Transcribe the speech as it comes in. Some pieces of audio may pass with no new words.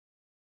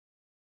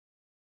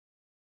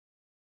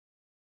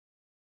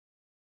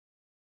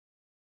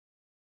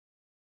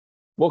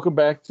Welcome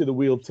back to the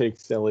Wheel Take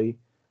Silly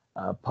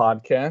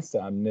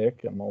podcast. I'm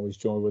Nick. I'm always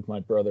joined with my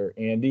brother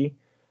Andy.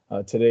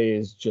 Today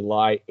is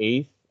July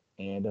 8th,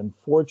 and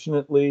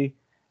unfortunately,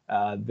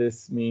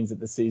 this means that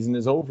the season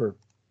is over.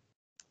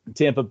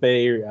 Tampa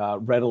Bay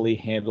readily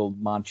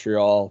handled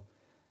Montreal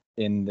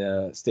in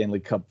the Stanley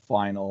Cup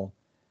final.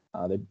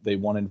 They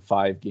won in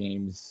 5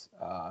 games.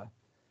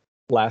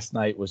 Last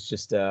night was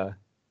just I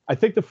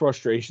think the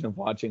frustration of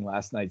watching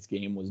last night's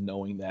game was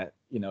knowing that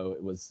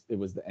it was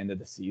the end of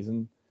the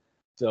season.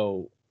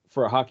 So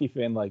for a hockey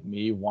fan like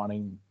me,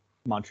 wanting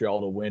Montreal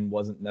to win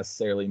wasn't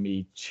necessarily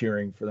me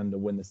cheering for them to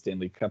win the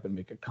Stanley Cup and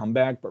make a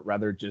comeback, but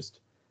rather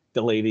just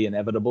delay the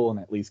inevitable and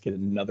at least get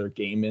another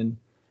game in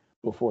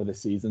before the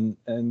season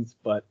ends.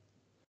 But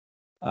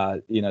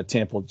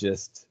Tampa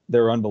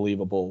they're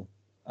unbelievable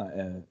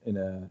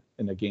in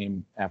a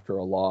game after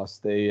a loss.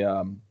 They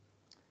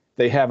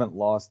haven't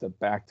lost a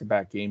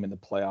back-to-back game in the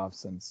playoffs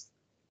since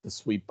the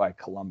sweep by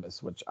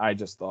Columbus, which I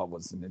just thought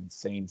was an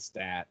insane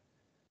stat.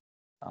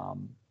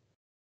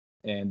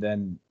 And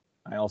then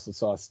I also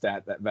saw a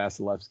stat that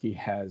Vasilevsky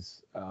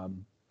has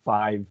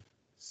 5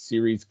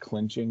 series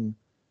clinching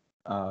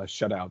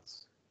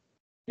shutouts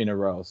in a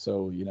row.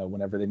 So,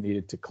 whenever they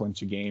needed to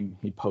clinch a game,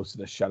 he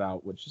posted a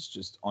shutout, which is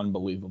just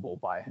unbelievable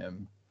by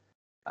him.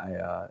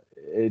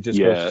 It just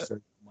goes to show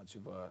how much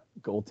of a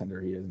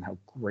goaltender he is and how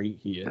great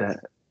he is.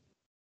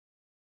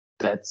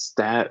 That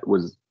stat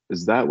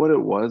is that what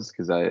it was?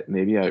 Because I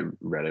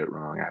read it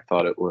wrong. I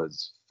thought it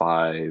was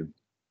 5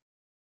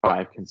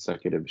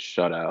 consecutive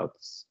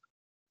shutouts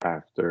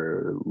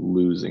after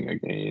losing a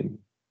game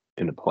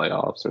in the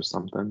playoffs or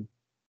something.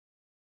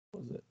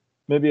 Was it?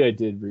 Maybe I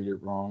did read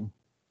it wrong.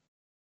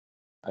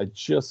 I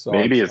just saw.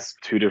 Maybe it's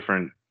 2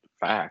 different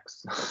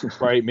facts.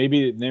 Right?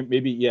 Maybe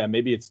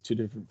it's 2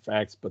 different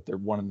facts, but they're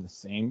one and the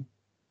same.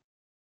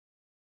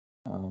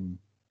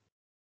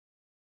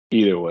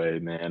 Either way,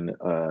 man,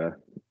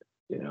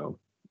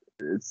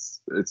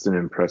 it's an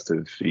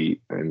impressive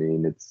feat. I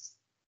mean,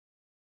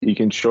 you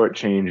can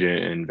shortchange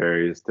it in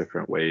various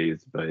different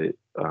ways, but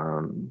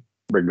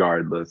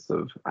regardless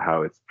of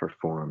how it's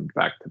performed,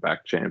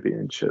 back-to-back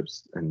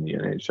championships in the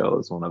NHL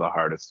is one of the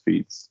hardest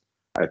feats,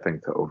 I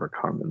think, to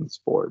overcome in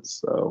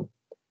sports. So,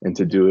 and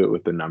to do it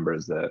with the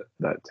numbers that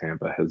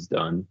Tampa has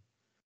done,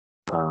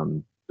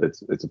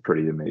 it's a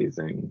pretty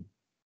amazing.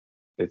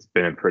 It's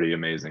been a pretty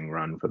amazing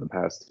run for the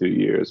past 2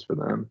 years for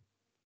them.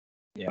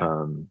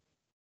 Yeah,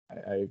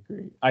 I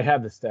agree. I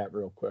have the stat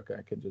real quick.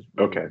 I could just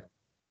okay.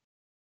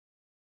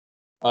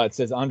 It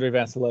says Andrei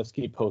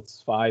Vasilevsky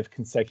posts 5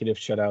 consecutive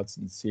shutouts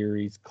in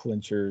series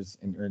clinchers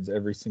and earns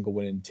every single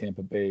win in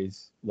Tampa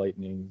Bay's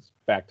Lightning's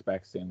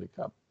back-to-back Stanley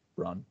Cup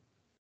run,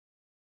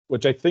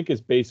 which I think is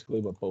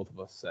basically what both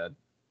of us said.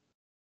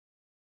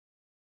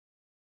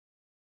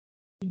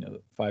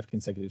 5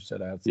 consecutive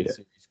shutouts and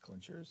series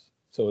clinchers.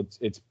 So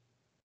it's.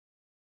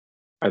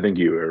 I think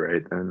you were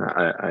right then.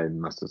 I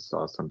must have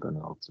saw something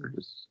else or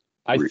just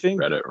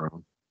read it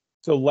wrong.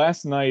 So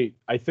last night,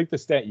 I think the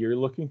stat you're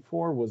looking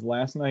for was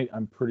last night.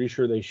 I'm pretty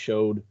sure they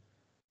showed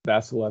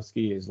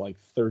Vasilevsky is like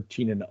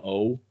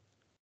 13-0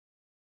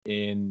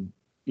 in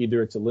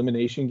either its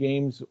elimination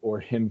games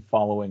or him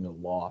following a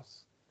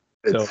loss.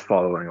 It's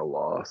following a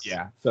loss.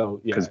 Yeah.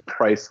 So because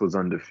Price was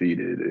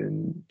undefeated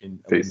in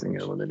facing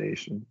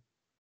elimination.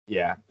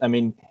 Yeah, I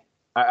mean,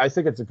 I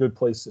think it's a good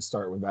place to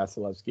start with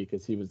Vasilevsky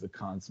because he was the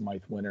Conn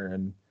Smythe winner,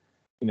 and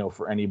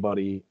for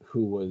anybody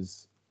who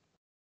was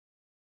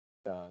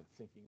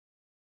thinking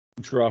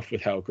rough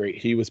with how great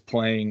he was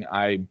playing,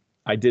 I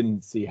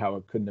didn't see how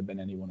it couldn't have been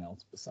anyone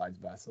else besides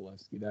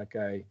Vasilevsky. That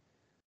guy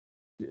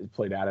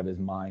played out of his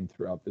mind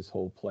throughout this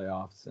whole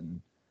playoffs,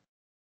 and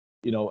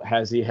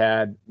has he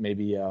had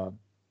maybe an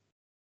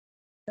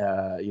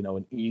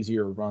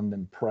easier run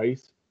than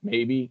Price?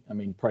 Maybe. I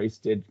mean, Price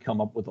did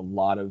come up with a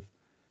lot of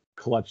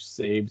clutch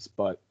saves,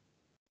 but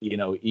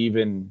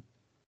even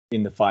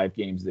in the 5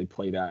 games they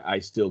played, I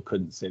still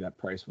couldn't say that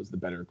Price was the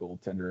better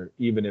goaltender,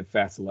 even if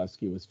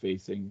Vasilevsky was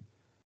facing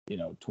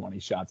 20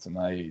 shots a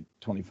night,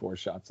 24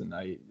 shots a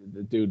night.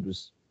 The dude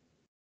was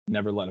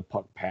never let a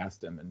puck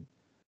past him and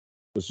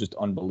was just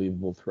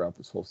unbelievable throughout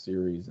this whole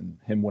series. And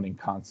him winning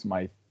Conn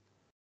Smythe,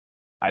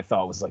 I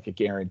thought was like a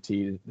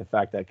guarantee. The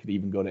fact that it could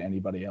even go to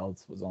anybody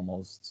else was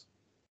almost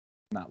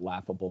not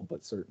laughable,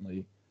 but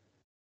certainly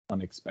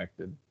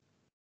unexpected.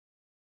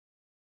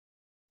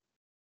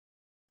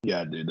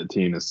 Yeah, dude, the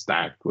team is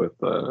stacked with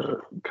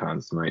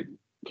Conn Smythe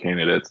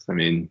candidates. I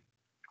mean,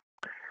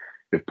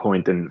 if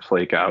Point didn't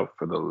flake out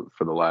for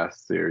the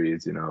last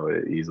series, it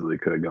easily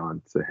could have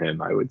gone to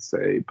him, I would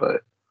say.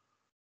 But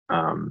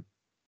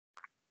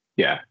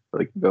yeah,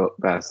 like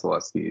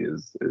Vasilevsky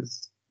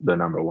is the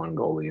number 1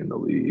 goalie in the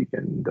league,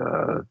 and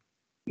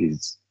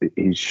he's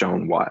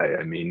shown why.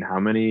 I mean, how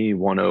many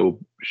 1-0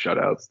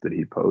 shutouts did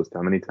he post?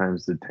 How many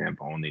times did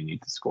Tampa only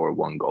need to score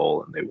 1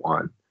 goal and they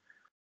won?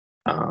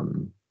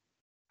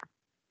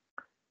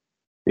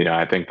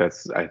 I think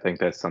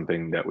that's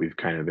something that we've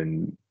kind of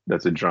been.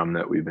 That's a drum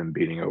that we've been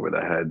beating over the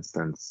head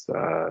since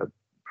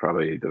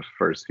probably the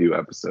first few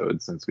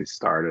episodes since we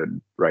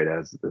started right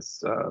as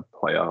this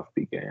playoff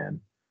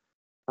began.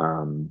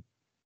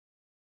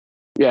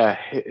 Yeah,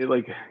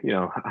 like,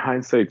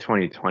 hindsight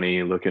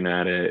 2020, looking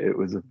at it, it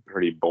was a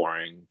pretty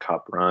boring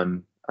cup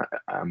run.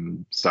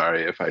 I'm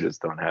sorry if I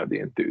just don't have the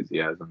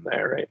enthusiasm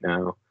there right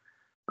now.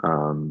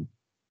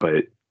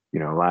 But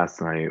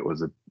last night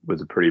was a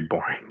pretty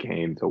boring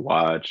game to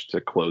watch to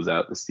close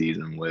out the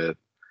season with.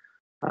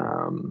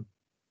 Um,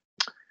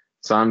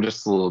 so I'm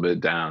just a little bit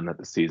down that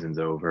the season's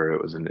over.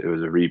 It was a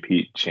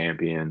repeat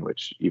champion,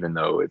 which, even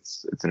though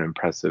it's an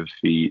impressive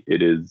feat,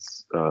 it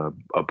is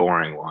a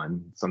boring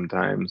one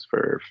sometimes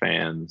for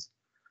fans.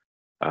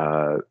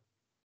 But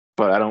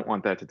I don't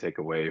want that to take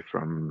away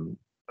from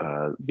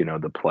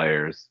the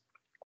players,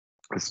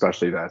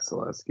 especially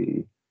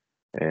Vasilevsky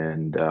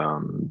and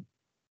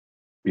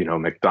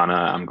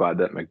McDonough. I'm glad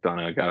that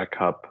McDonough got a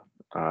cup.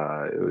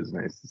 It was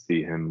nice to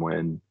see him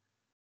win.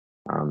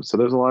 So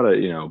there's a lot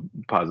of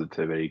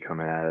positivity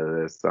coming out of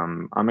this.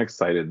 I'm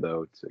excited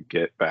though to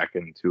get back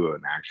into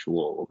an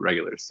actual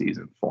regular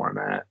season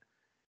format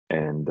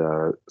and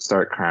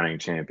start crowning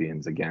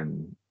champions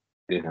again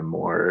in a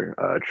more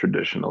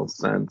traditional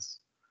sense.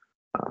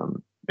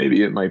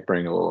 Maybe it might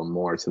bring a little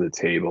more to the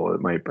table.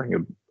 It might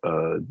bring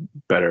a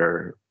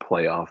better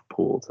playoff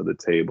pool to the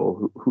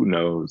table. Who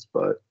knows?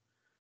 But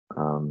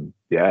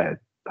yeah,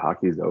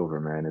 hockey's over,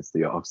 man. It's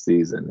the off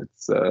season.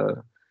 It's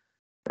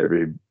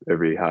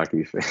every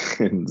hockey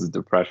fan's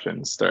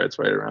depression starts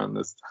right around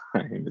this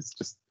time. It's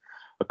just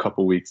a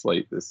couple weeks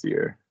late this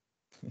year.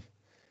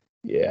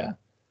 Yeah.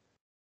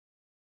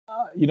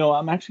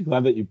 I'm actually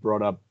glad that you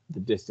brought up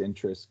the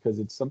disinterest, because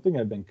it's something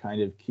I've been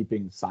kind of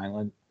keeping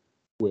silent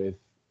with,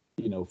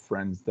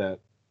 friends that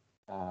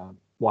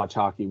watch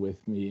hockey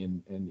with me,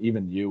 and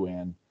even you,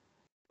 Ann.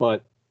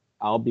 But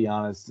I'll be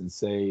honest and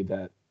say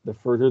that the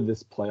further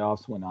this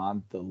playoffs went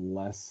on, the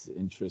less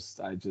interest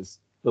I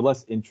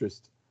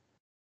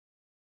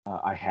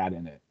had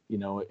in it,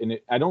 and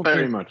I don't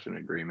Very think, much in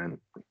agreement.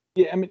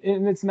 yeah, I mean,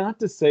 and it's not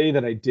to say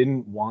that I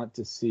didn't want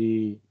to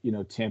see,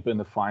 Tampa in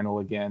the final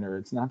again, or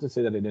it's not to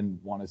say that I didn't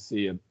want to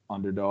see an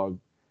underdog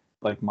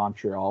like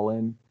Montreal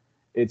in.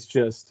 It's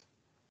just,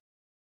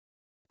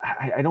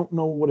 I don't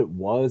know what it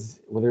was,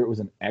 whether it was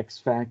an X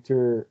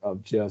factor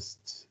of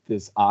just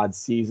this odd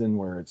season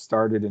where it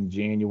started in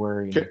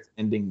January and it's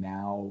ending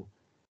now.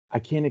 I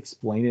can't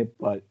explain it,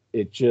 but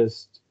it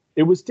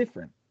was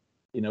different.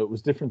 It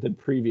was different than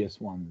previous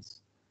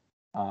ones.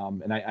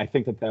 And I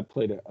think that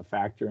played a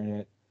factor in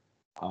it.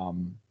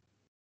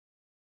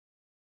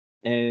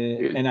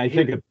 And I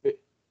think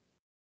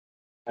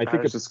I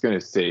was just gonna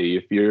say,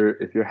 if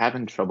you're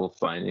having trouble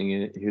finding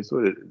it, here's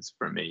what it is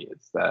for me.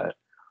 It's that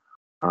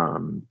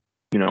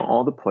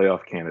all the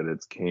playoff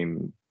candidates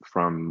came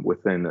from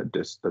within a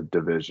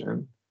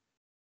division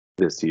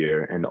this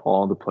year, and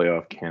all the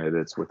playoff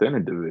candidates within a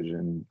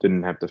division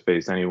didn't have to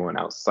face anyone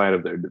outside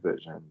of their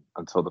division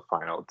until the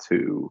final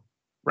two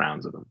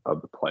rounds of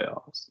the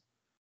playoffs.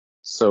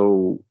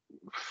 So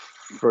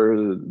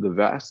for the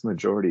vast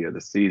majority of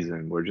the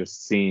season, we're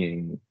just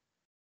seeing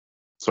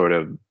sort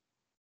of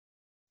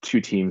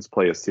two teams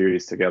play a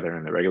series together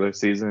in the regular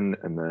season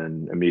and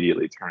then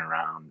immediately turn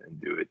around and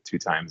do it two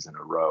times in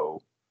a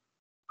row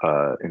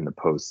in the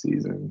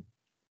postseason.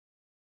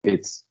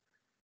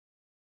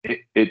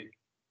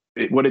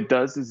 What it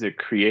does is it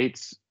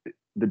creates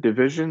the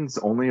divisions,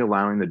 only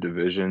allowing the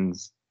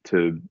divisions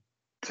to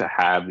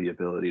have the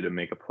ability to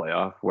make a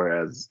playoff,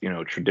 whereas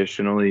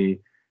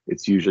traditionally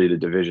it's usually the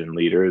division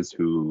leaders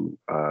who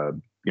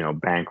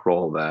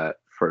bankroll that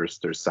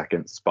first or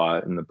second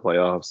spot in the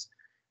playoffs.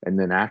 And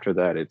then after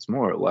that, it's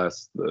more or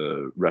less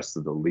the rest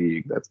of the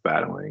league that's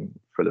battling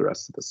for the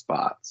rest of the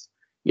spots.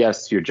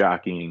 Yes, you're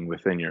jockeying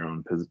within your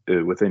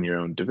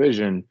own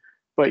division,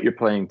 but you're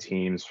playing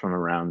teams from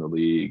around the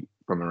league,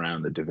 from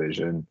around the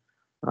division.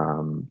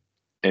 And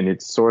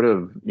it's sort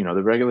of,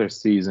 the regular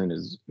season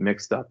is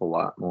mixed up a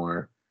lot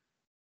more,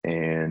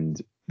 and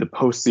the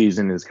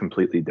postseason is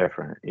completely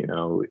different.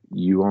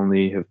 You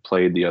only have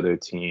played the other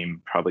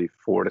team probably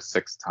 4 to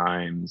 6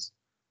 times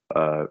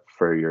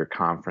for your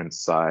conference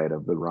side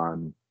of the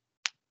run.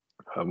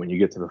 When you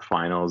get to the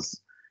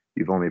finals,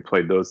 you've only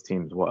played those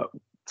teams, what,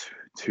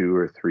 2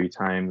 or 3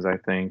 times, I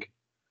think,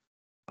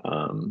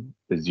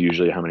 is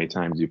usually how many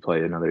times you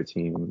play another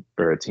team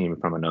or a team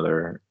from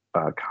another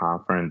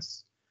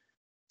conference.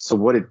 So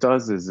what it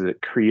does is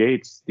it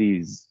creates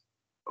these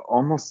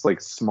almost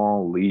like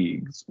small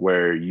leagues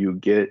where you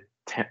get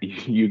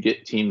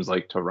teams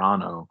like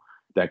Toronto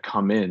that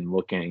come in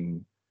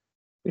looking,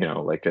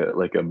 like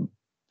a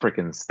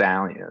freaking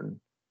stallion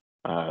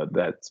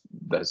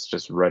that's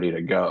just ready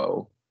to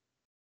go.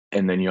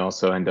 And then you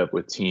also end up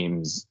with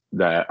teams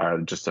that are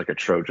just like a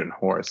Trojan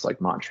horse, like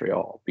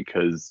Montreal,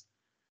 because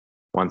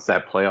once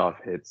that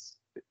playoff hits,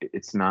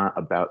 it's not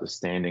about the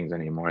standings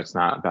anymore. It's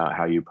not about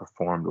how you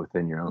performed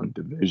within your own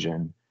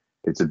division.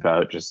 It's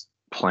about just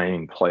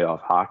playing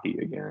playoff hockey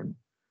again.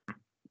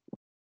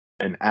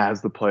 And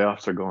as the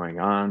playoffs are going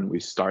on, we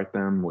start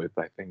them with,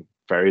 I think,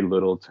 very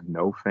little to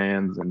no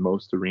fans in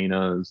most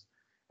arenas.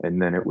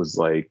 And then it was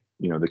like,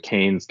 the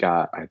Canes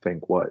got, I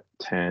think, what,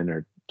 10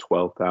 or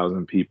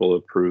 12,000 people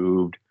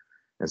approved.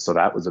 And so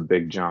that was a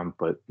big jump,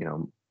 but,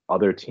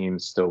 other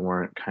teams still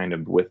weren't kind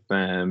of with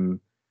them.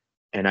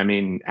 And I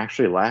mean,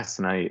 actually last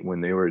night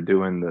when they were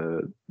doing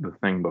the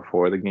thing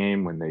before the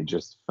game, when they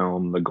just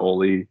filmed the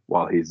goalie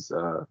while he's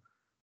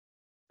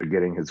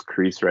getting his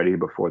crease ready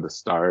before the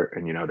start,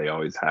 and they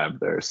always have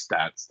their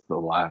stats to the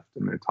left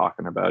and they're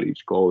talking about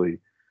each goalie.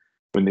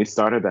 When they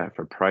started that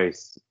for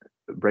Price,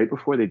 right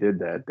before they did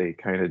that, they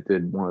kind of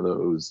did one of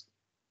those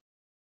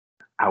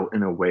out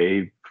and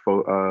away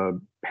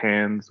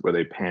pans where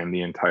they pan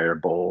the entire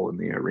bowl in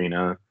the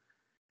arena,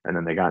 and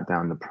then they got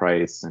down to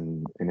Price,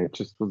 and it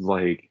just was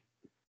like,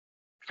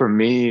 for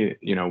me,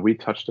 we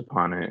touched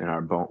upon it in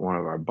one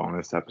of our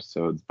bonus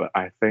episodes, but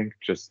I think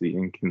just the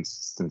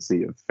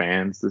inconsistency of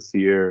fans this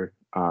year,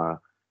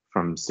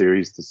 from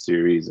series to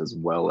series, as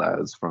well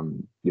as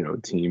from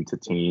team to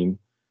team,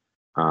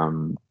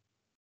 that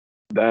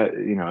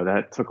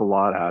took a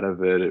lot out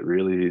of it. It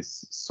really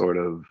sort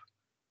of,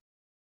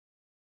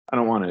 I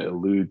don't want to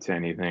allude to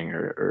anything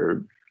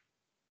or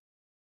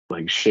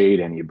like shade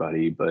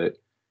anybody, but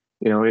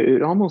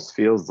it almost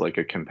feels like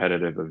a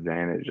competitive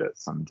advantage at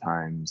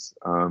sometimes.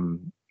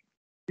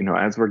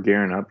 As we're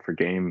gearing up for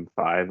Game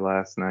 5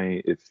 last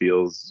night, it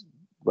feels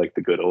like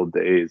the good old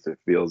days. It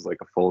feels like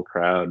a full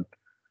crowd.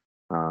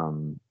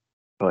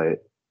 But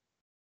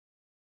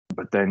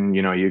then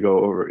you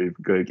go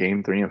to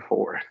Game 3 and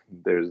 4.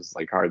 There's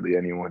like hardly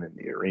anyone in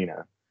the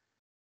arena,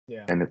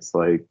 Yeah. and it's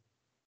like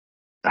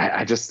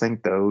I just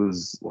think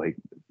those, like,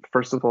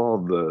 first of all,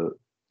 the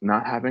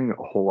not having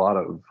a whole lot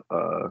of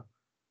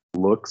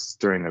looks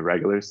during the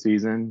regular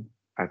season,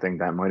 I think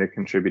that might have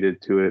contributed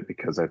to it,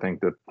 because I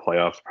think the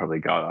playoffs probably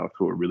got off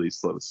to a really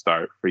slow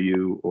start for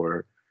you,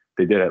 or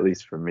they did, at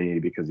least for me,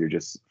 because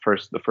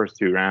the first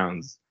two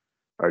rounds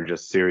are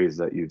just series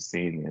that you've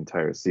seen the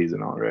entire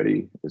season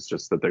already. It's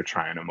just that they're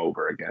trying them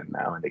over again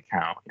now and they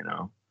count.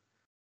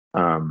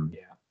 Yeah.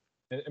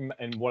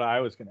 And what I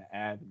was going to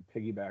add and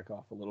piggyback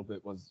off a little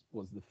bit was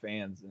the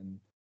fans, and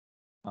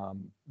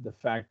the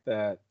fact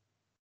that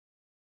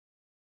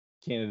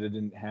Canada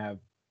didn't have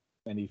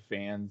many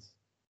fans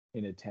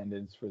in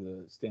attendance for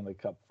the Stanley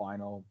Cup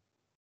final,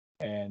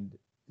 and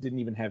didn't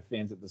even have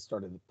fans at the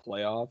start of the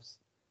playoffs.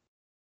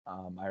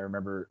 I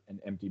remember an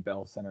empty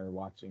Bell Center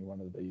watching one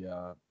of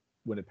the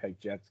Winnipeg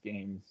Jets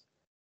games,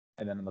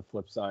 and then on the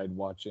flip side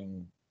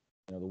watching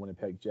the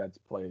Winnipeg Jets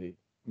play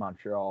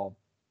Montreal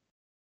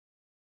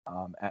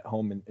at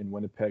home in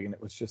Winnipeg, and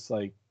it was just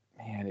like,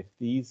 man, if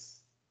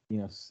these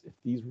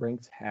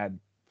rinks had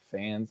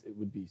fans, it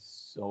would be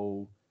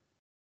so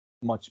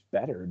much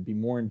better. It'd be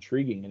more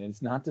intriguing. And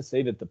it's not to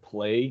say that the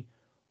play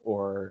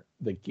or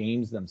the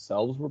games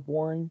themselves were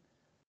boring,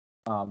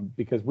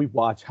 because we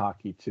watch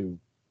hockey to,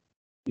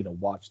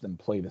 watch them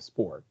play the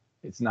sport.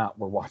 It's not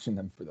we're watching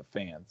them for the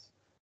fans.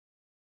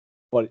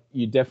 But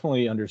you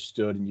definitely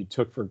understood and you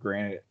took for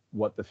granted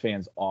what the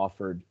fans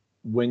offered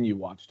when you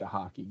watched a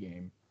hockey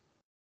game,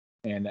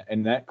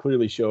 and that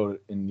clearly showed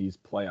in these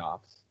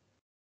playoffs,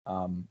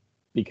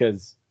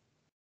 because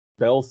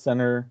Bell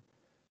Center,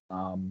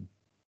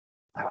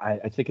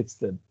 I think it's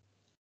the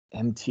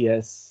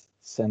MTS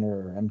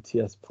Center or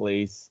MTS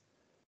Place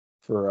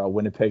for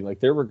Winnipeg. Like,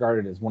 they're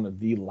regarded as one of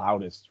the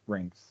loudest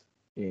rinks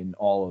in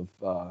all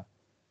of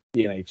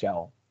the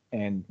NHL,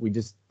 and we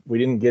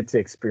didn't get to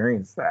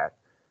experience that.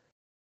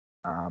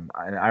 And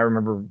I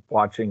remember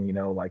watching,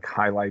 like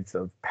highlights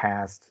of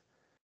past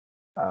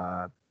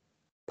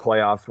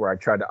playoffs where I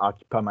tried to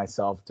occupy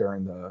myself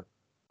during the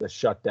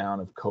shutdown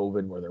of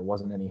COVID, where there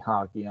wasn't any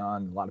hockey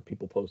on. A lot of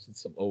people posted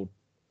some old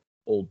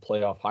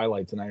playoff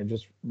highlights, and I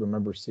just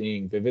remember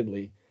seeing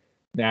vividly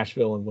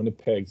Nashville and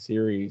Winnipeg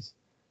series,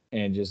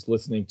 and just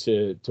listening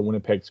to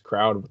Winnipeg's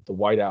crowd with the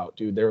whiteout.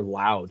 Dude, they're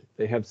loud.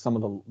 They have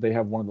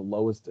one of the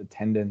lowest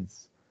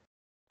attendance.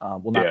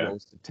 Well, not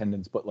lowest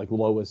attendance, but like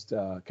lowest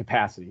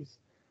capacities,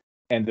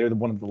 and they're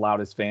one of the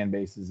loudest fan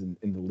bases in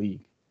the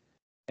league.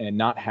 And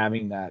not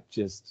having that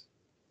just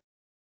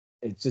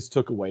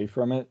took away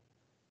from it.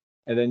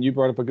 And then you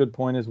brought up a good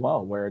point as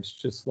well, where it's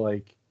just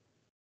like,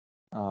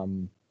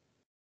 the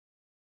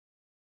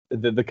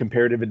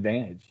comparative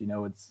advantage.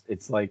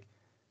 It's like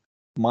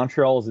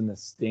Montreal is in the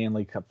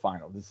Stanley Cup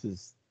final. This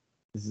is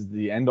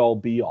the end all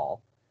be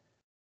all,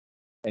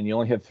 and you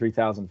only have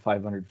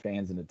 3,500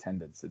 fans in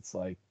attendance. It's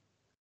like,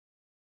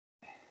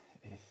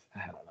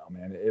 I don't know,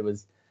 man. It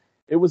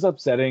was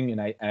upsetting, and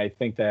I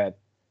think that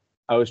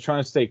I was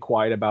trying to stay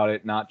quiet about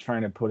it, not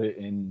trying to put it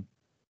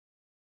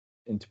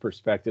into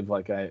perspective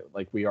like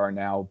we are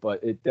now,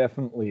 but it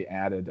definitely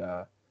added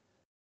to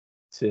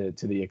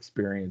the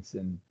experience.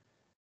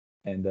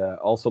 And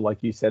also,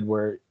 like you said,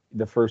 where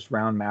the first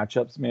round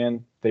matchups,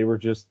 man, they were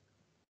just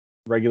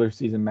regular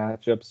season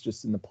matchups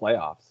just in the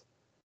playoffs,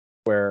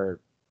 where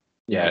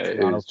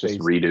it was just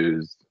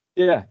redos.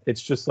 Yeah,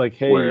 it's just like,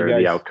 hey, where you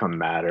guys, the outcome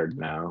mattered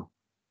now.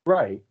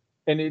 Right.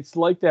 And it's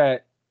like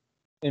that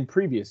in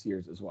previous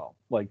years as well.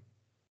 Like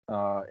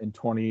in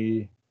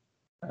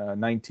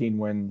 2019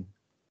 when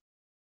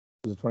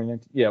Was it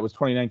 2019? Yeah, it was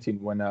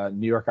 2019 when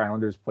New York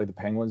Islanders played the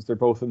Penguins. They're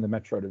both in the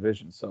Metro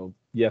Division, so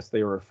yes,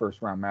 they were a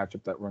first round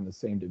matchup that were in the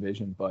same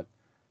division, but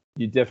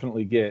you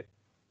definitely get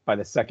by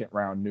the second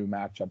round new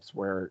matchups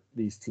where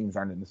these teams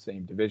aren't in the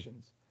same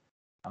divisions.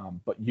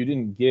 But you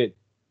didn't get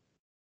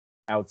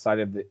outside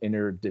of the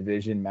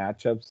inter-division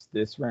matchups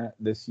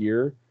this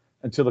year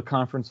until the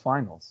conference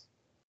finals,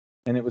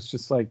 and it was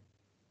just like,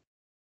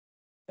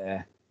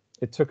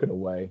 it took it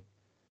away.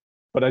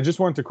 But I just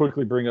wanted to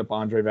quickly bring up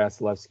Andrei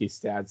Vasilevsky's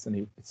stats,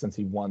 and since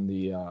he won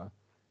the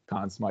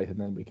Conn Smythe, and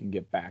then we can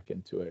get back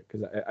into it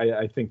because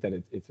I think that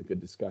it's a good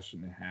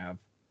discussion to have.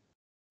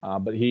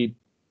 But he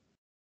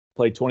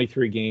played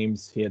 23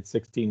 games. He had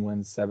 16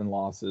 wins, 7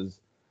 losses.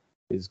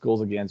 His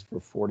goals against were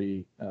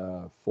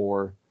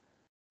 44.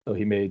 So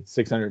he made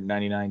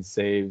 699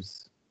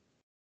 saves.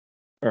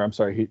 Or I'm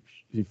sorry,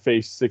 he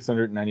faced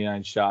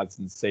 699 shots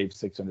and saved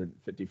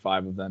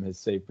 655 of them. His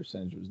save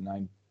percentage was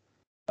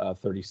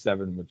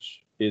 937,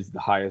 which is the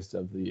highest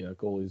of the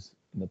goalies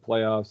in the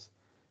playoffs.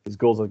 His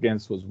goals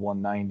against was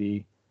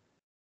 190.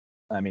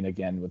 I mean,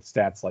 again, with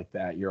stats like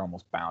that, you're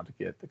almost bound to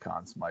get the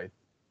Conn Smythe.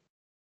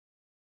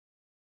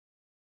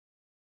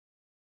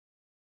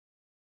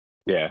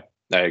 Yeah,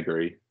 I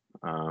agree.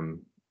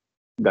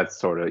 That's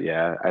sort of,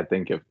 yeah, I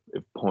think if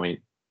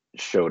Point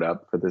showed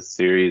up for this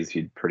series,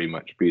 he'd pretty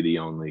much be the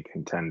only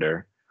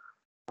contender,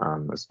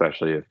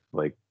 especially if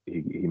like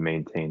he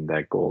maintained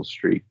that goal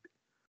streak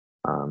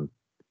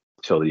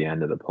till the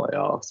end of the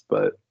playoffs.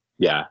 But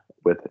yeah,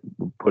 with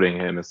putting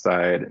him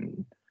aside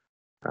and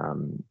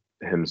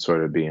him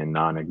sort of being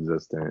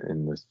non-existent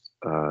in this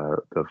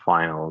the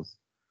finals,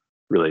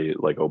 really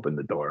like opened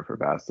the door for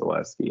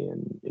Vasilevsky,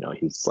 and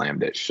he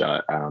slammed it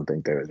shut. I don't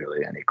think there was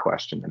really any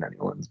question in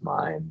anyone's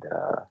mind.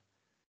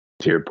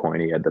 To your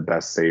point, he had the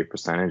best save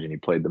percentage and he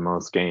played the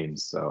most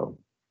games, so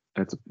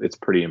it's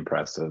pretty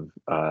impressive,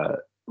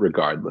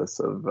 regardless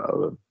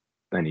of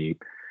any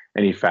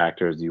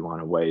factors you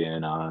want to weigh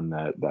in on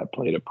that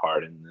played a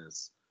part in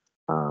this.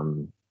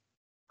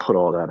 Put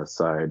all that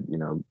aside,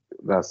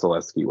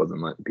 Vasilevsky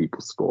wasn't letting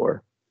people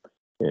score.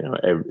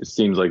 It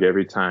seems like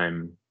every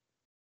time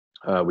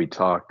we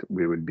talked,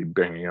 we would be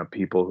bringing up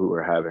people who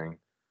were having,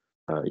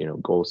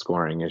 goal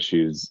scoring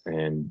issues.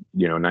 And,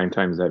 9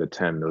 times out of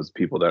 10, those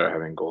people that are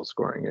having goal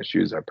scoring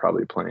issues are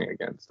probably playing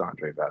against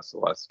Andrei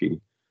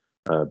Vasilevsky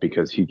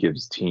because he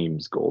gives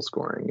teams goal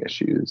scoring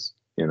issues,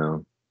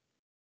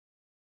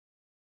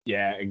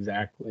 Yeah,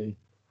 exactly.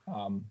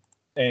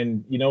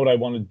 And you know what I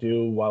want to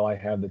do while I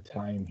have the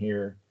time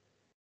here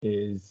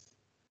is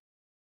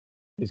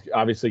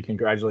obviously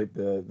congratulate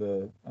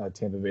the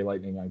Tampa Bay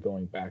Lightning on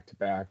going back to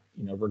back.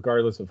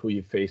 Regardless of who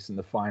you face in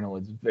the final,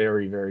 it's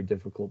very, very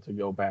difficult to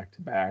go back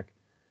to back,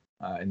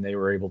 and they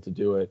were able to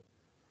do it.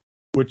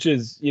 Which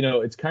is,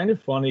 it's kind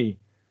of funny,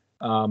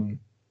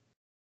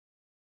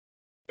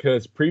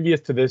 because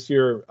previous to this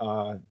year,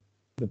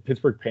 the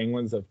Pittsburgh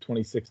Penguins of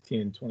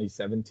 2016 and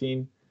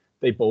 2017,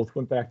 they both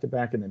went back to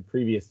back, and then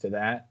previous to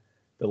that,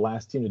 the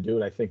last team to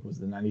do it, I think, was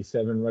the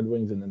 97 Red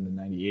Wings and then the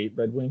 98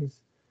 Red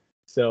Wings.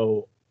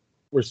 So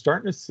we're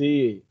starting to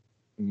see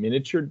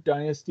miniature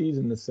dynasties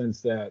in the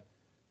sense that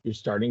you're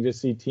starting to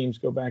see teams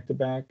go back to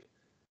back,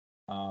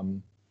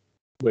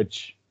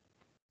 which,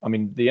 I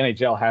mean, the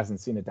NHL hasn't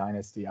seen a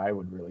dynasty, I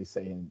would really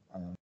say,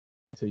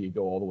 until you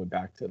go all the way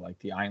back to like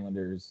the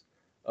Islanders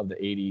of the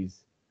 80s,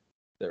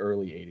 the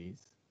early 80s.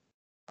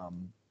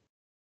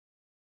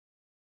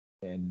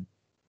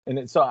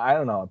 So I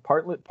don't know.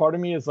 Part of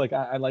me is like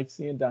I like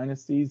seeing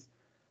dynasties,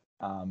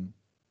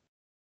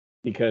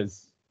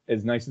 because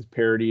as nice as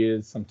parity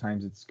is,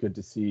 sometimes it's good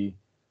to see,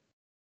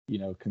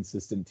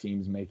 consistent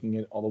teams making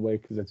it all the way,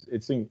 because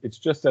it's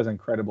just as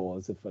incredible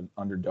as if an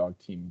underdog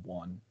team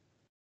won.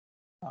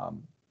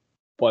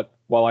 But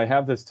while I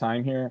have this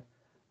time here,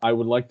 I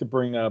would like to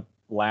bring up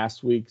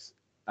last week's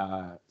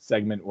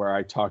segment where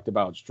I talked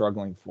about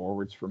struggling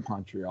forwards for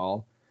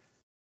Montreal,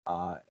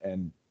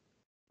 and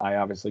I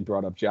obviously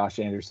brought up Josh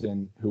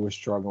Anderson, who was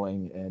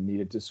struggling and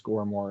needed to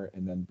score more,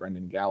 and then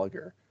Brendan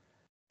Gallagher.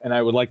 And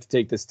I would like to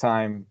take this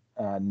time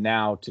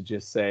now to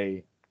just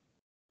say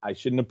I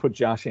shouldn't have put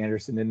Josh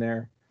Anderson in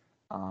there.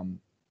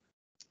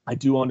 I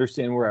do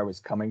understand where I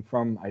was coming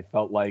from. I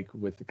felt like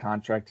with the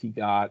contract he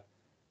got,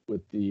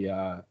 with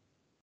the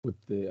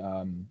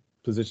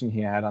position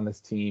he had on this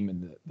team,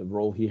 and the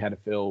role he had to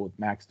fill with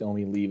Max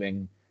Domi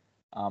leaving,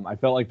 I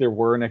felt like there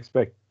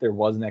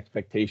was an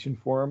expectation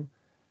for him.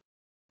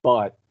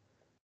 But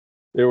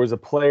there was a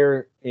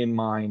player in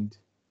mind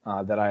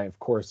that I, of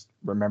course,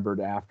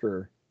 remembered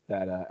after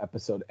that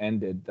episode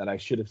ended that I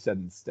should have said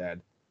instead,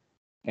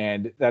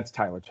 and that's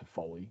Tyler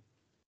Toffoli.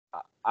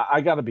 I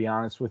got to be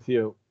honest with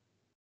you.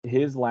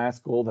 His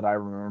last goal that I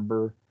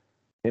remember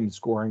him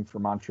scoring for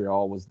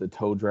Montreal was the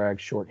toe drag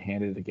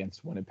shorthanded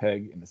against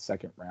Winnipeg in the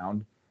second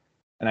round.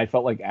 And I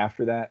felt like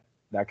after that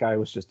guy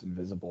was just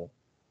invisible.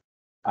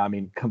 I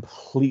mean,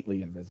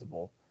 completely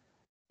invisible.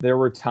 There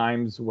were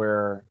times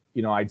where,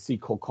 I'd see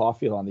Cole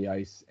Caulfield on the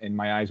ice and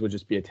my eyes would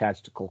just be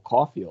attached to Cole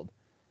Caulfield.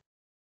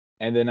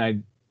 And then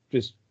I'd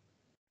just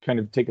kind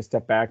of take a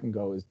step back and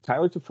go, is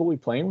Tyler Toffoli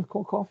playing with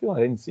Cole Caulfield?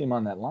 I didn't see him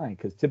on that line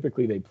because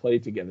typically they play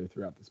together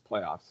throughout this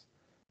playoffs.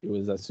 It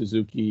was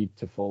Suzuki,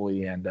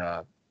 Toffoli, and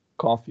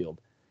Caulfield.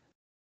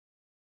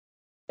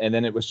 And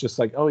then it was just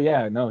like, oh,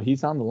 yeah, no,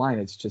 he's on the line.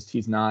 It's just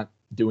he's not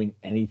doing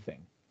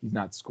anything. He's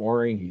not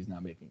scoring. He's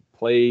not making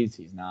plays.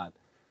 He's not,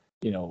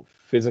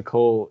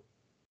 physical.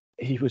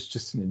 He was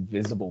just an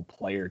invisible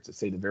player, to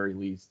say the very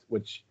least,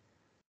 which,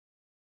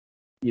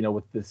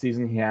 with the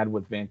season he had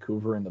with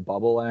Vancouver in the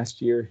bubble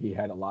last year, he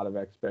had a lot of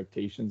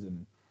expectations.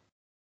 And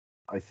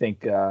I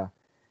think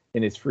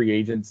in his free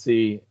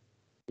agency,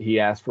 he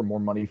asked for more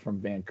money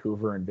from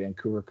Vancouver, and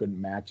Vancouver couldn't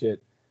match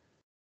it.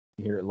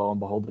 Here, lo and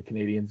behold, the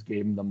Canadians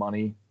gave him the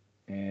money,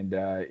 and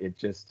it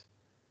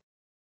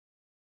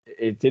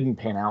didn't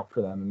pan out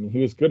for them. I mean,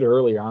 he was good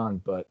early on,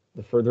 but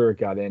the further it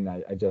got in,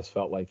 I just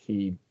felt like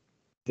he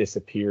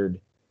disappeared.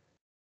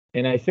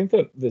 And I think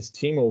that this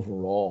team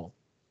overall,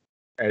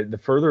 the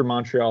further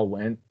Montreal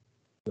went,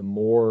 the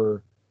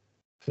more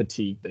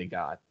fatigued they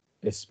got,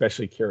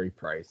 especially Carey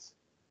Price.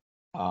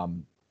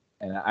 And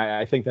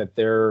I think that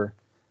their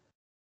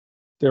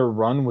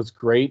run was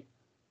great.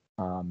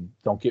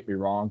 Don't get me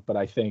wrong, but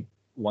I think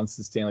once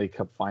the Stanley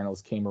Cup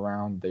Finals came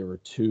around, they were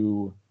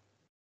too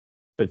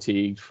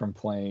fatigued from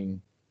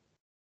playing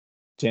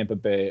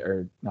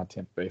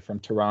from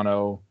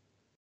Toronto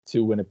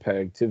to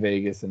Winnipeg to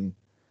Vegas. And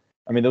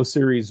I mean, those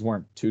series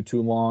weren't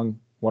too long.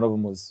 One of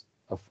them was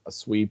a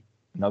sweep.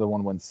 Another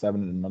one went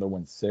 7 and another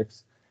went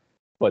 6.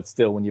 But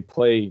still, when you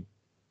play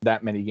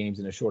that many games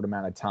in a short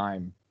amount of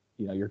time,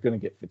 you're going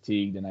to get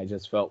fatigued. And I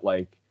just felt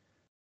like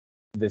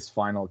this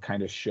final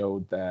kind of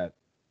showed that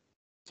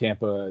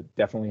Tampa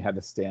definitely had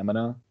the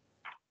stamina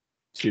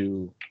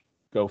to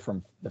go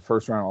from the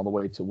first round all the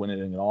way to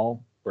winning it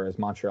all, whereas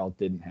Montreal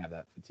didn't have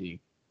that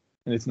fatigue.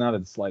 And it's not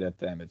a slight at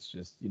them. It's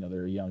just,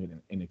 they're a young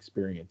and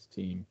inexperienced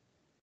team.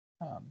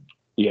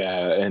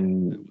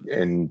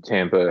 And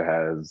Tampa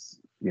has,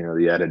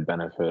 the added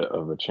benefit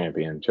of a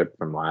championship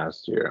from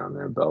last year on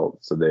their belt.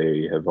 So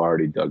they have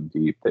already dug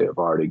deep. They have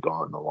already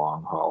gone the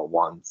long haul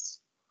once.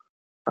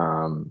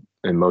 And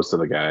most of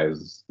the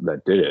guys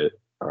that did it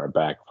are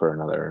back for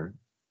another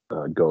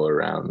go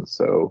around.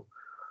 So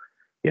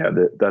yeah,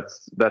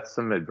 that's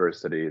some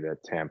adversity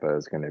that Tampa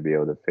is going to be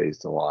able to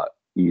face a lot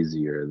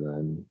easier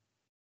than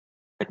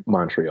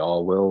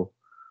Montreal will.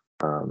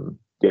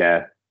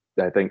 Yeah,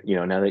 I think,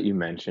 now that you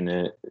mention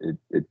it,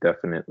 it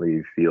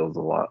definitely feels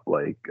a lot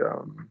like,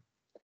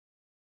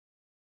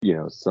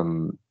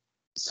 some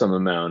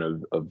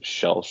amount of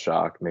shell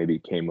shock maybe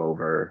came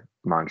over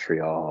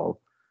Montreal.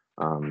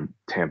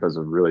 Tampa's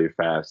a really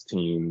fast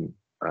team.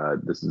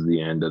 This is the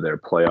end of their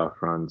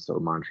playoff run, so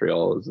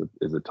Montreal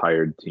is a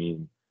tired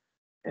team.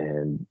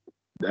 And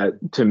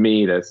that, to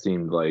me, that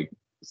seemed like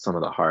some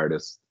of the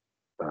hardest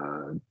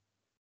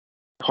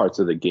parts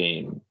of the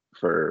game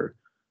for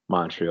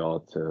Montreal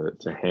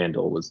to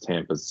handle was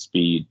Tampa's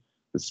speed,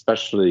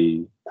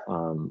 especially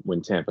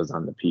when Tampa's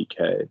on the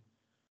PK.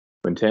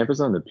 When Tampa's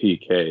on the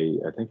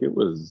PK, I think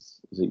is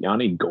it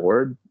Yanni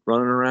Gourde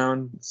running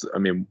around? I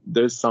mean,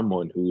 there's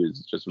someone who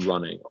is just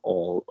running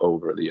all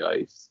over the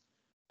ice,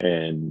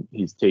 and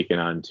he's taken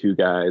on 2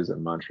 guys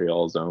in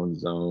Montreal's own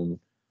zone.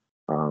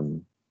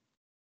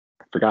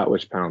 Forgot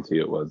which penalty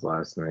it was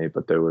last night,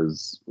 but there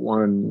was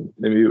one,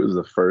 maybe it was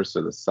the first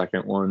or the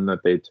second one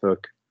that they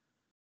took.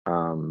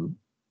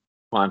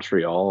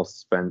 Montreal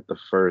spent the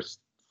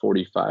first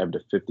 45 to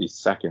 50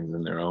 seconds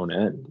in their own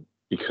end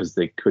because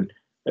they could,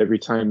 every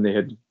time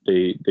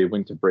they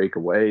went to break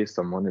away,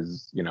 someone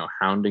is,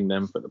 hounding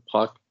them for the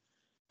puck,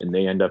 and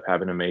they end up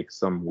having to make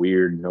some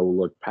weird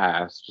no-look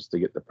pass just to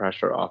get the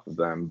pressure off of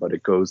them, but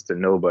it goes to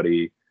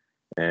nobody.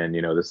 And,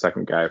 the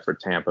second guy for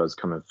Tampa is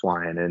coming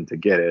flying in to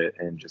get it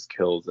and just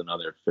kills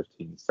another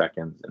 15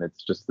 seconds. And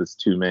it's just this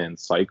 2-man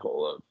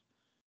cycle of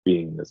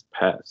being this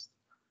pest.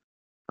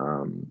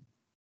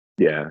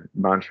 Yeah,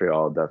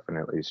 Montreal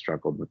definitely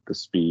struggled with the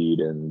speed.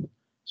 And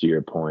to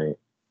your point,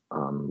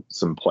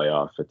 some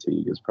playoff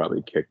fatigue has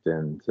probably kicked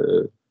in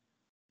to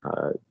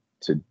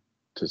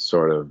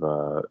sort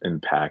of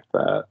impact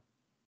that.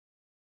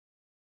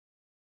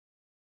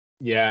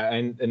 Yeah,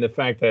 and the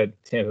fact that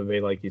Tampa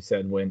Bay, like you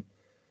said, went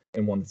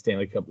and won the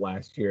Stanley Cup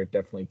last year, it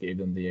definitely gave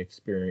them the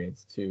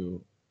experience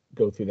to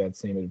go through that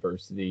same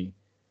adversity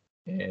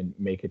and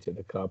make it to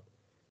the Cup.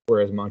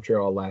 Whereas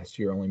Montreal last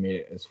year only made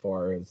it as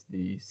far as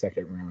the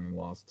second round and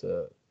lost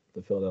to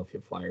the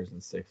Philadelphia Flyers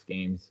in 6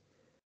 games.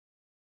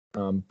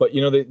 But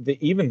they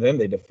even then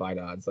they defied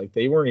odds. Like,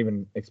 they weren't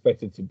even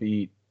expected to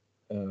beat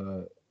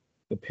the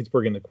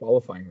Pittsburgh in the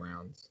qualifying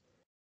rounds.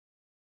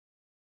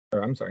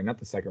 Or I'm sorry, not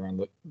the second round,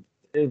 but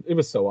it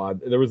was so odd.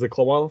 There was the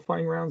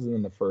qualifying rounds and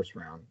then the first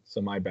round. So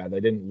my bad.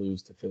 They didn't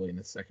lose to Philly in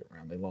the second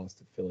round. They lost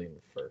to Philly in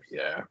the first.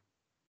 Yeah.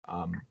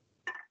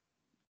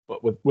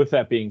 But with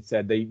that being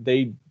said,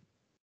 they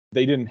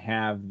didn't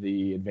have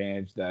the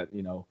advantage that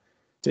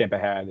Tampa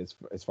had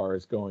as far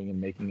as going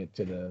and making it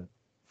to the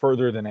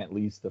further than at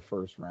least the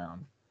first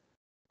round.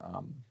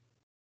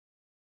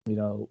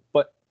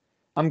 But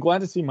I'm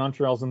glad to see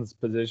Montreal's in this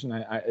position.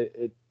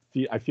 It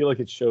I feel like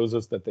it shows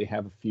us that they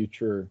have a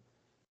future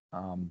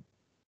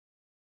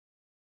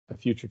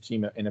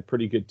team and a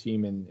pretty good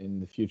team in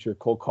the future.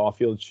 Cole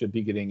Caulfield should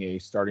be getting a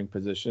starting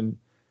position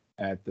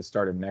at the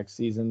start of next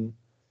season.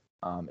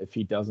 If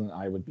he doesn't,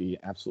 I would be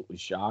absolutely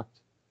shocked.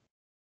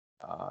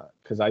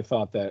 Because I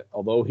thought that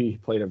although he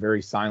played a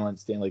very silent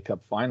Stanley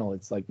Cup final,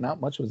 it's like not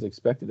much was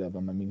expected of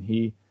him. I mean,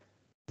 he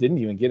didn't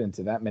even get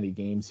into that many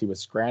games. He was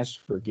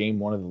scratched for game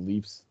one of the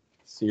Leafs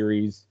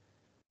series.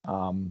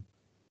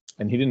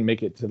 And he didn't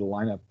make it to the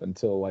lineup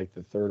until like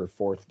the third or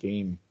fourth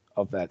game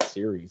of that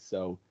series.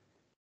 So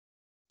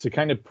to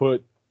kind of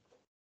put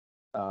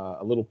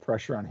a little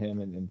pressure on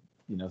him and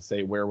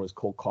say where was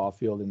Cole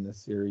Caulfield in this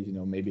series,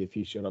 maybe if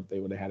he showed up, they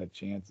would have had a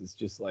chance. It's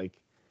just like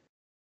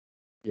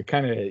you're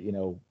kind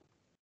of,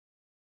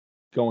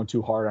 going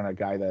too hard on a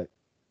guy that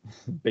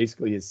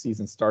basically his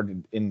season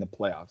started in the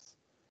playoffs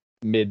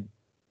mid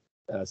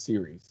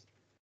series.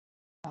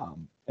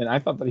 And I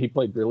thought that he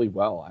played really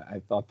well.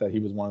 I thought that he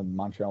was one of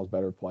Montreal's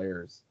better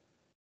players.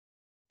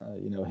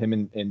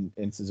 Him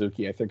and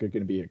Suzuki, I think, are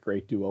going to be a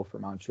great duo for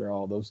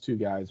Montreal. Those two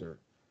guys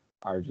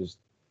are just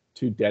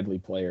two deadly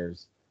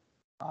players.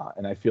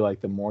 And I feel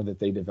like the more that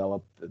they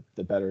develop,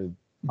 the better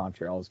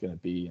Montreal is going to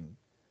be.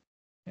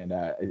 And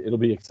it'll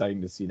be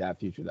exciting to see that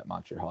future that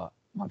Montreal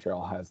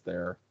has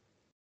there.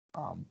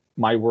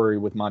 My worry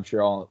with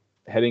Montreal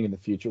heading in the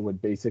future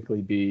would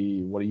basically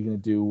be, what are you going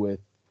to do with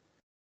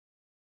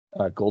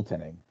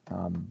goaltending?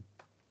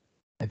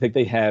 I think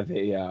they have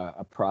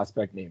a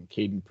prospect named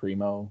Caden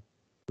Primo,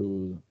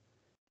 who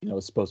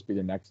is supposed to be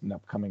the next and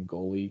upcoming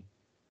goalie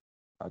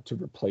to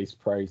replace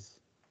Price,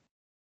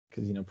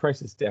 because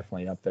Price is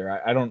definitely up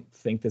there. I don't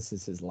think this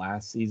is his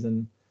last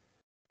season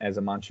as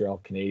a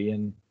Montreal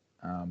Canadian,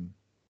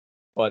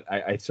 but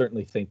I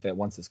certainly think that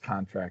once his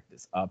contract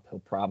is up, he'll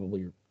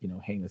probably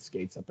hang the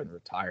skates up and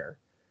retire.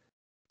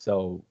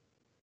 So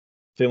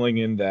filling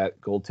in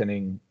that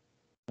goaltending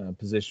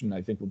position,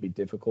 I think, will be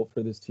difficult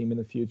for this team in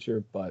the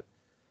future. But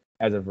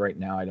as of right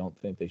now, I don't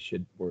think they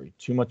should worry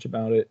too much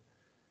about it.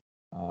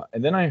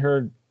 And then I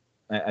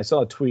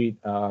saw a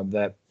tweet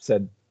that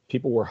said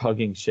people were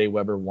hugging Shea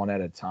Weber one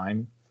at a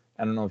time.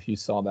 I don't know if you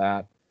saw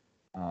that.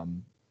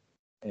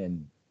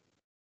 And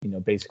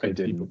basically, I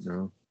didn't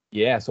know.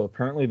 Yeah, so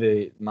apparently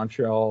the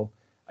Montreal,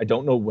 I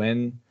don't know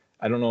when.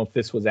 I don't know if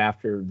this was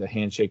after the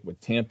handshake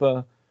with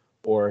Tampa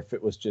or if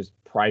it was just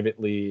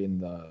privately in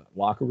the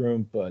locker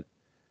room, but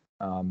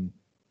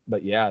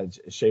yeah,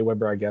 Shea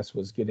Weber, I guess,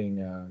 was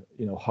getting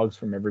hugs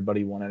from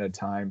everybody one at a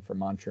time for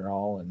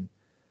Montreal, and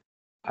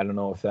I don't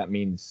know if that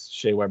means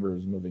Shea Weber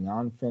is moving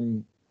on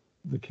from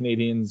the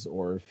Canadiens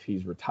or if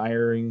he's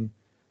retiring.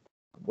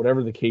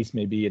 Whatever the case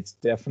may be, it's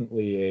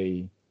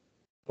definitely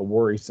a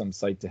worrisome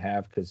sight to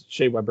have, because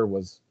Shea Weber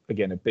was,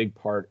 again, a big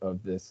part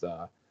of this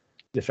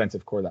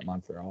defensive core that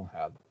Montreal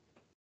had.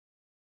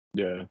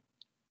 Yeah.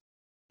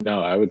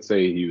 No, I would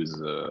say he was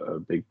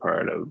a big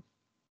part of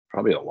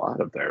probably a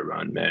lot of their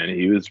run, man.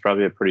 He was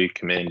probably a pretty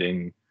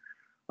commanding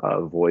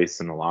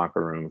voice in the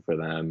locker room for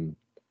them.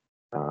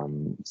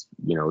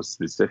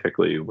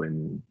 Specifically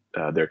when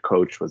their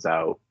coach was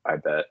out, I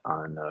bet,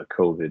 on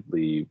COVID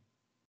leave.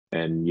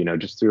 And,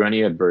 just through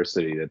any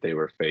adversity that they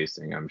were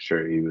facing, I'm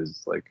sure he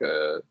was like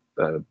a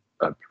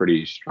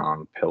pretty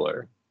strong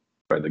pillar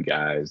for the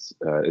guys.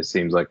 It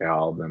seems like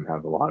all of them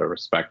have a lot of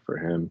respect for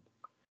him.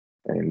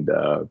 And,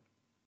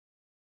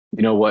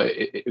 you know what?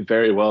 It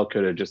very well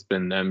could have just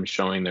been them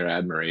showing their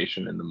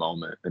admiration in the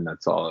moment, and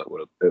that's all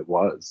it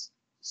was.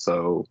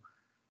 So,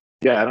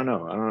 yeah, I don't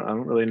know. I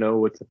don't really know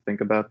what to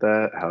think about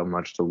that, how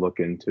much to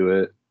look into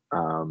it.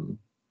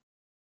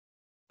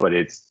 But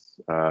it's,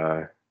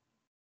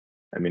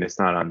 it's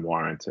not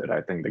unwarranted.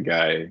 I think the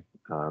guy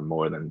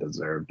more than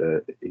deserved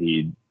it.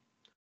 He,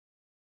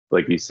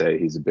 like you say,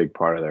 he's a big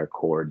part of their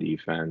core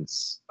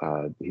defense.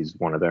 He's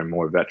one of their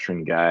more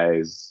veteran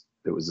guys.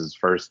 It was his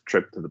first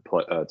trip to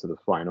the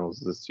finals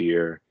this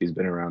year. He's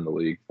been around the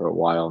league for a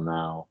while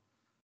now.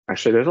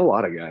 Actually, there's a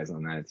lot of guys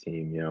on that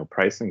team.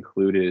 Price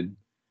included,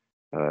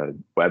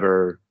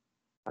 Weber,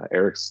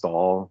 Eric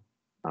Stahl.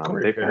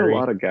 They've got a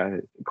lot of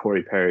guys.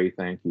 Corey Perry,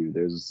 thank you.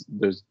 There's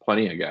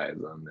plenty of guys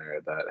on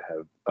there that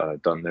have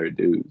done their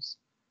dues.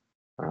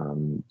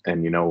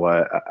 And you know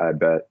what? I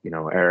bet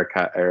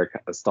Eric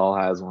Stahl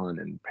has one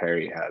and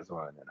Perry has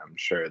one, and I'm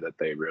sure that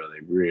they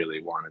really,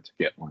 really wanted to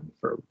get one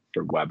for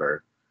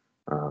Weber.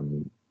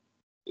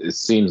 It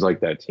seems like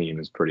that team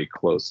is pretty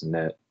close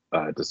knit,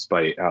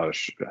 despite how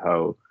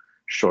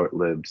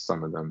short-lived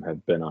some of them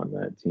have been on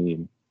that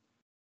team,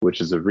 which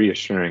is a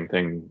reassuring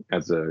thing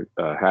as a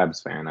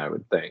Habs fan, I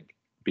would think,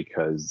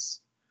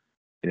 because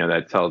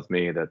that tells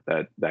me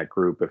that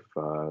group, if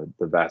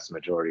the vast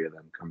majority of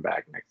them come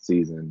back next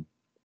season,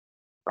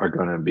 are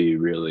going to be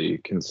really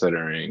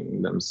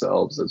considering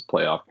themselves as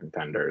playoff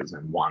contenders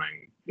and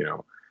wanting,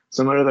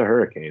 similar to the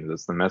Hurricanes.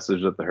 It's the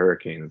message that the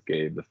Hurricanes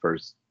gave the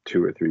first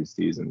 2 or 3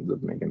 seasons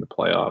of making the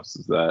playoffs,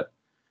 is that,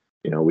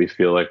 we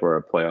feel like we're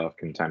a playoff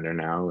contender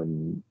now,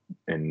 and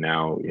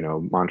now,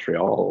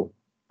 Montreal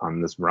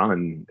on this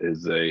run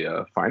is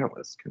a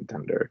finalist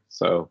contender.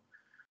 So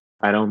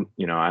I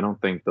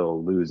don't think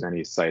they'll lose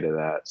any sight of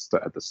that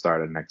at the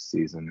start of next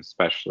season,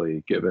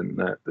 especially given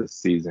that this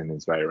season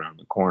is right around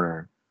the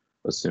corner,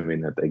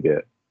 assuming that they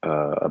get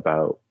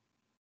about,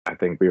 I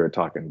think we were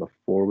talking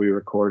before we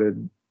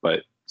recorded,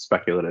 but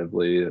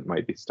speculatively it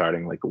might be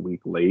starting like a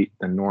week late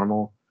than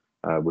normal,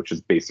 which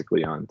is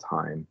basically on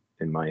time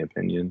in my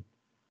opinion.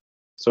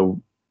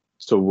 So,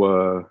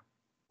 so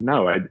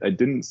no, I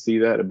didn't see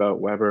that about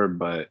Weber,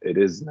 but it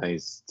is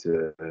nice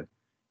to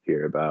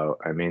hear about.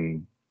 I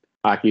mean,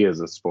 hockey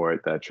is a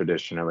sport that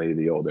traditionally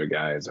the older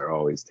guys are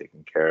always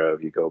taken care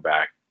of. You go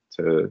back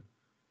to,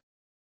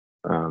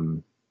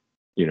 um,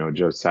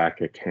 Joe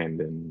Sakic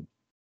handing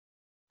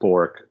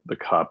Bork the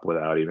cup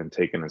without even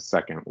taking a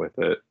second with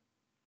it.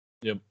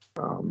 Yep.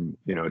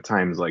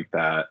 Times like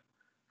that,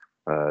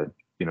 uh,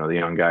 the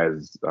young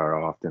guys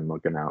are often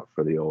looking out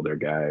for the older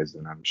guys,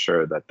 and I'm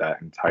sure that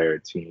entire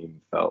team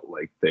felt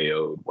like they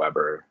owed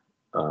Weber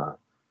a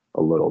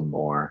little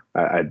more.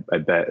 I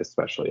bet,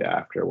 especially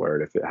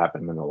afterward, if it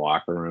happened in the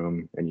locker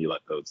room and you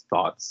let those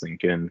thoughts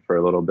sink in for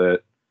a little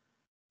bit,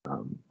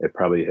 it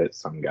probably hit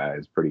some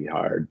guys pretty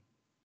hard.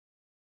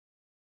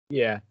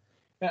 Yeah.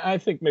 I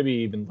think maybe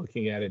even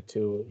looking at it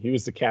too, he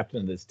was the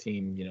captain of this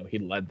team. He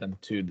led them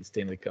to the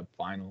Stanley Cup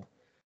final.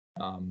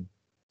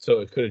 So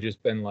it could have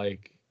just been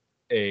like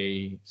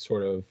a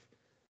sort of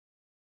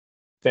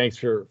thanks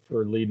for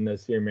leading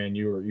us here, man.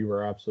 You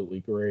were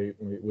absolutely great.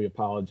 We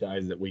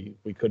apologize that we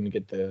couldn't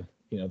get the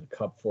the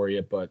cup for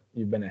you, but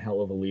you've been a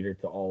hell of a leader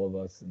to all of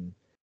us, and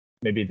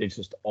maybe they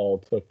just all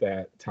took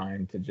that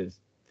time to just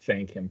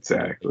thank him for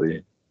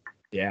Exactly.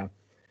 Yeah.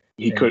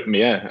 He couldn't.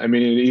 Yeah, I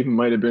mean, it even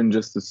might have been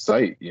just a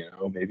sight.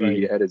 Maybe Right.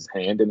 he had his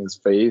hand in his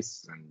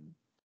face, and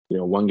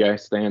one guy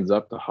stands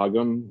up to hug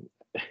him.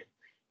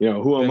 Who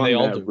Then they among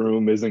all that do.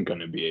 room isn't going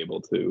to be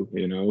able to?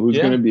 Who's going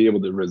Yeah. to be able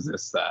to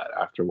resist that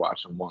after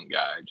watching one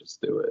guy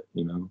just do it?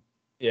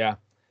 Yeah.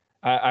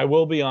 I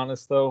will be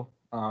honest though.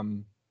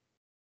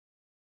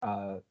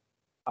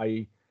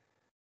 I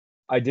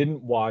I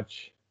didn't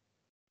watch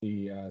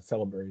the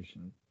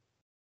celebration,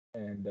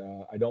 and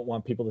I don't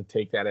want people to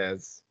take that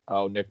as,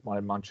 oh, Nick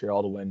wanted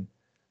Montreal to win.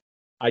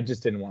 I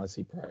just didn't want to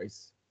see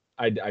Price.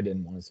 I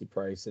didn't want to see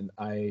Price, and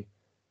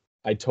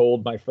I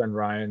told my friend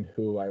Ryan,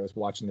 who I was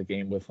watching the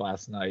game with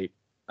last night,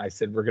 I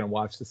said we're gonna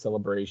watch the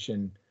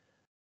celebration,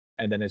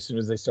 and then as soon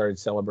as they started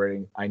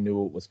celebrating, I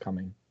knew it was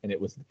coming, and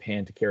it was the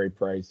pan to Carey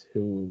Price,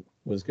 who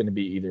was going to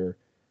be either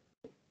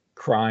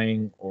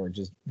crying or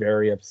just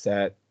very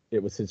upset.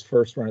 It was his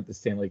first run at the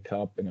Stanley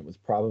Cup, and it was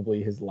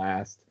probably his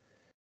last,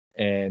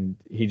 and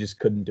he just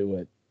couldn't do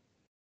it.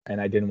 And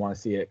I didn't want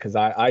to see it because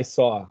I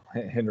saw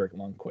Henrik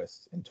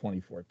Lundqvist in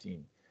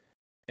 2014,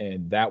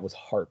 and that was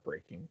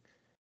heartbreaking.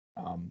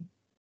 Um,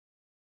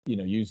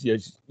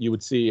 you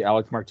would see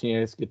Alex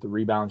Martinez get the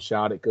rebound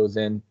shot, it goes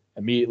in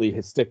immediately.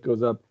 His stick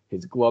goes up,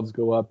 his gloves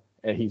go up,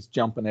 and he's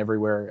jumping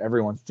everywhere.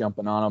 Everyone's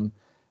jumping on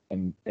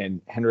him,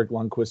 and Henrik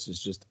Lundqvist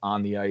is just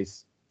on the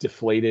ice,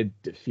 deflated,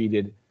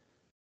 defeated,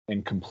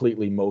 and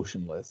completely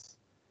motionless.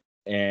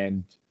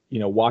 And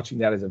watching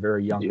that as a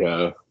very young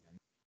Yeah.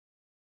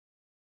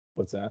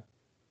 What's that?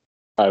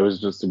 I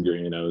was just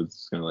agreeing. I was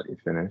just going to let you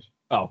finish.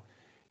 Oh,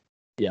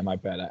 yeah, my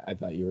bad. I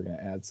thought you were going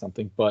to add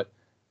something, but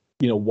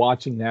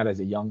watching that as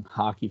a young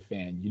hockey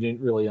fan, you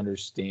didn't really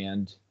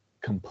understand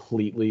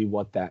completely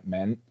what that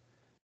meant.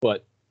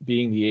 But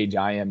being the age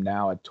I am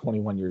now at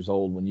 21 years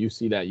old, when you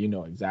see that, you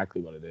know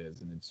exactly what it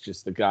is. And it's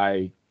just the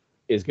guy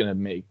is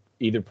going to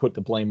either put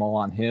the blame all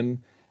on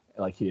him,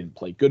 like he didn't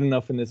play good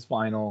enough in this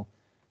final.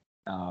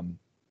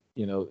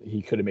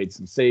 He could have made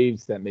some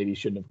saves that maybe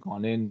shouldn't have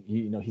gone in.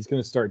 He's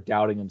going to start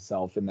doubting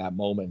himself in that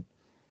moment.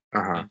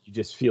 Uh-huh. And you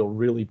just feel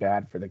really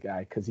bad for the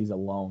guy because he's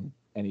alone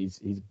and he's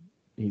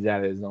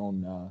at his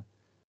own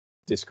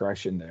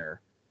discretion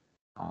there.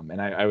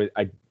 And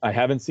I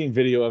haven't seen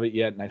video of it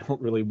yet, and I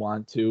don't really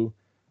want to,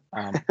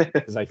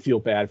 because I feel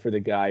bad for the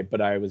guy.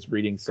 But I was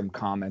reading some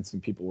comments,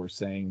 and people were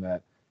saying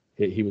that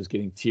he was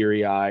getting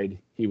teary-eyed,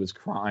 he was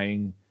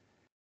crying,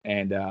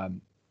 and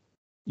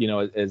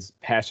as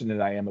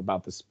passionate I am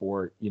about the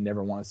sport, you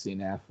never want to see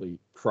an athlete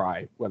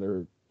cry,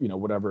 whether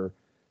whatever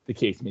the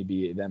case may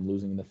be, them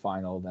losing in the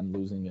final, them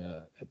losing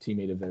a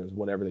teammate of theirs,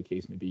 whatever the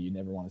case may be. You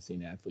never want to see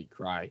an athlete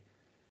cry.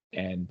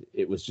 And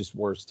it was just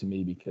worse to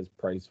me because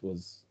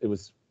it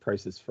was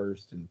Price's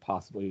first and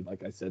possibly,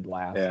 like I said,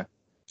 last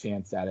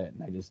chance at it,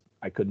 and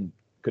I couldn't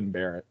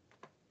bear it.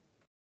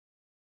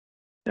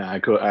 Yeah,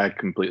 I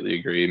completely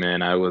agree,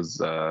 man. I was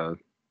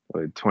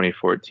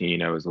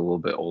 2014. I was a little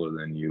bit older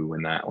than you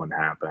when that one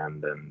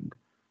happened, and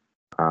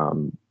I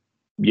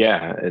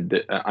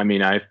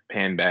mean, I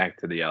panned back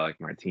to the Alec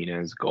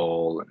Martinez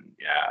goal, and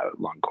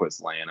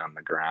Lundqvist laying on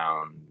the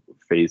ground,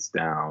 face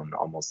down,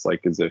 almost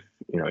like as if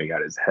he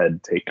got his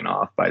head taken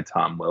off by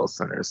Tom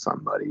Wilson or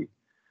somebody.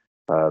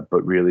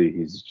 But really,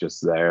 he's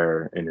just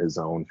there in his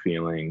own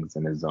feelings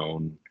and his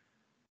own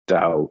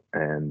doubt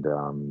and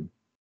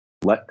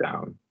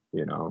letdown.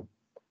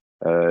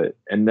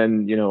 And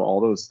then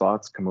all those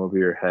thoughts come over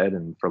your head,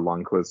 and for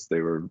Lundqvist,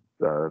 they were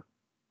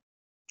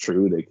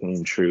true. They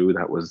came true.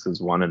 That was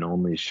his one and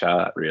only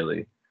shot,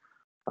 really,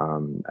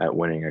 at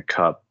winning a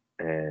cup.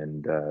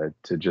 And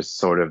to just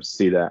sort of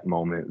see that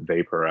moment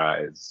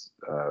vaporize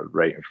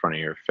right in front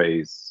of your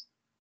face,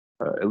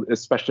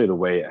 especially the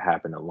way it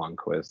happened to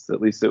Lundqvist.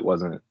 At least it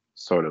wasn't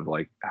sort of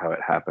like how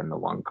it happened to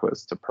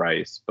Lundqvist to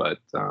Price, but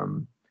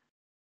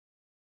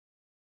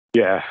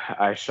yeah,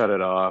 I shut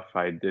it off.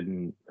 I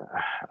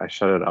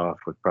shut it off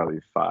with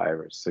probably 5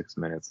 or 6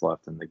 minutes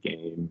left in the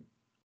game.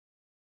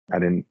 I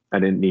didn't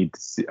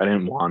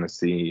want to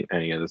see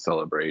any of the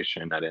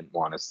celebration. I didn't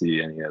want to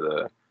see any of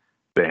the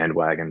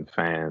bandwagon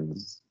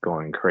fans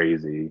going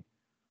crazy,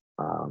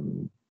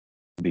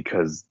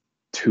 because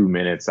 2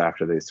 minutes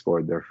after they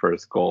scored their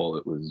first goal,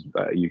 it was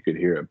you could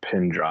hear a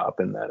pin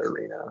drop in that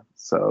arena.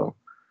 So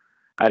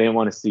I didn't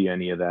want to see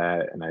any of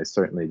that, and I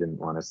certainly didn't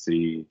want to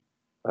see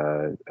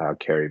how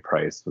Carey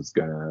Price was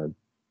gonna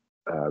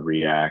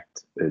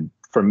react.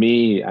 For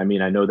me, I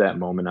mean, I know that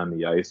moment on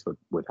the ice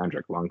with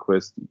Henrik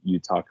Lundqvist you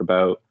talk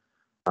about.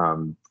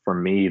 For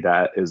me,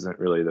 that isn't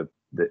really the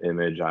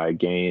image I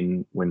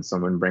gain when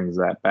someone brings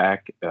that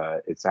back.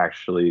 It's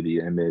actually the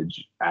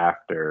image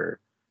after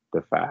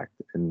the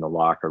fact in the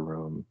locker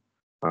room.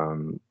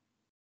 When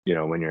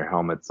your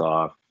helmet's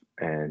off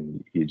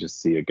and you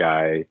just see a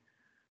guy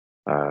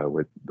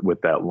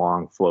with that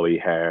long flowy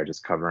hair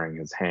just covering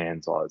his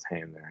hands while his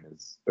hand there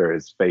in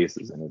his face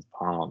is in his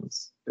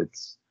palms.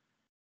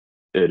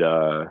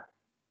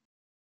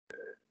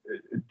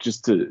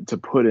 Just to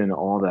put in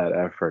all that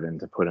effort and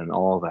to put in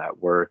all that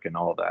work and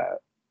all that,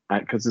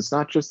 because it's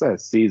not just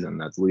that season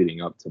that's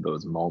leading up to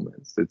those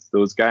moments. It's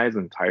those guys'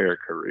 entire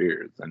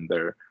careers and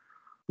their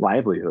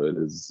livelihood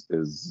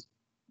is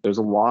there's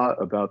a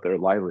lot about their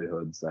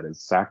livelihoods that is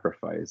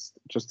sacrificed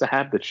just to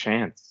have the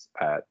chance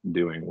at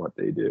doing what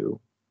they do.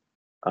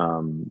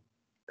 And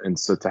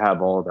so to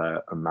have all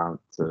that amount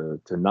to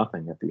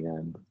nothing at the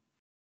end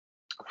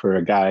for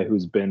a guy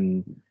who's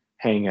been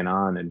hanging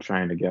on and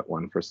trying to get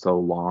one for so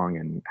long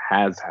and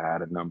has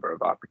had a number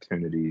of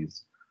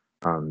opportunities,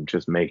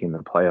 just making the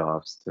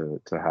playoffs to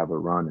have a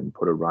run and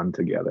put a run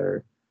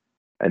together,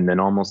 and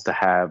then almost to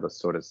have a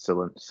sort of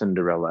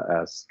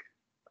Cinderella-esque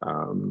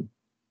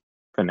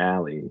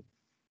finale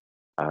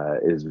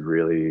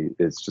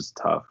it's just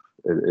tough.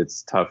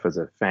 It's tough as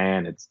a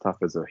fan. It's tough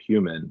as a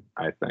human,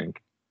 I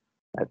think,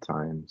 at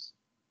times.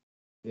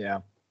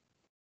 Yeah.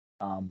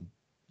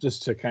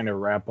 Just to kind of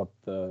wrap up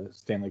the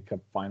Stanley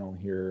Cup final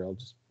here,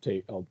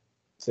 I'll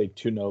say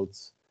two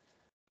notes.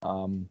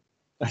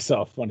 I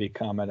saw a funny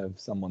comment of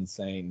someone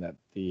saying that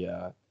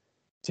the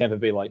Tampa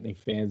Bay Lightning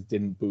fans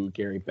didn't boo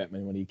Gary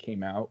Bettman when he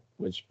came out,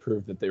 which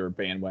proved that they were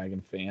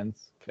bandwagon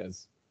fans,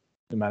 because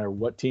no matter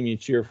what team you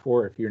cheer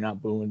for, if you're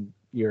not booing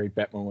Gary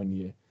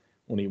Bettman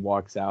when he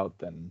walks out,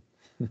 then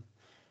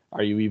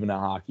are you even a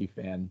hockey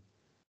fan?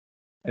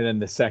 And then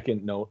the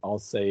second note I'll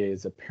say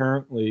is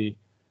apparently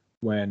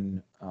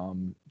when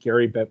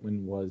Gary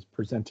Bettman was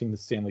presenting the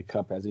Stanley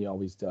Cup, as he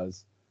always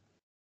does,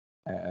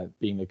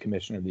 being a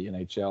commissioner of the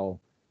NHL,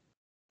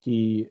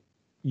 he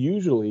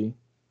usually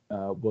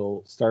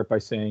will start by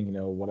saying,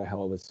 what a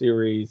hell of a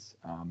series.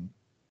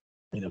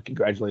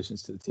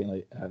 Congratulations to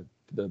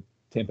the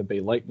Tampa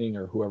Bay Lightning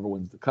or whoever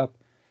wins the cup.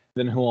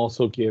 Then he'll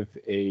also give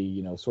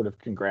a, sort of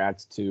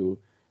congrats to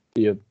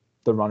the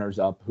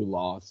runners-up who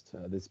lost.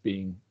 This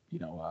being,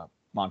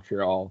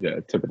 Montreal. Yeah,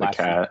 tip of the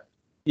cat.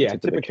 Yeah,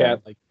 tip of the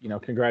cat. Like,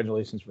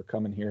 congratulations for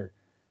coming here.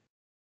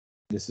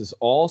 This is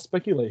all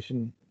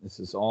speculation. This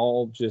is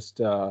all just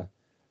a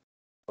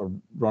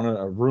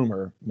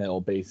rumor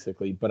mill,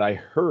 basically. But I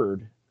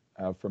heard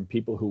from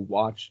people who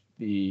watched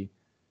the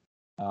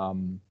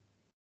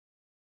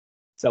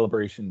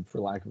celebration, for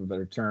lack of a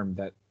better term,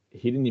 that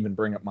he didn't even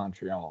bring up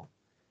Montreal.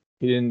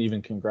 He didn't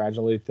even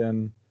congratulate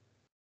them.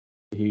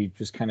 He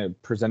just kind of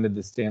presented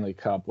the Stanley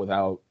Cup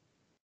without,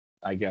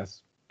 I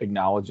guess,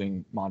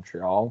 acknowledging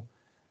Montreal.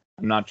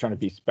 I'm not trying to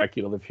be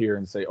speculative here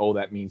and say, oh,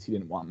 that means he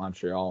didn't want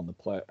Montreal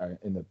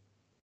in the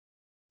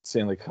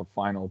Stanley Cup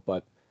final,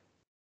 but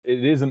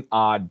it is an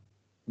odd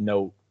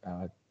note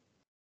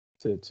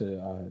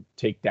to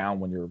take down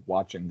when you're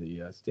watching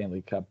the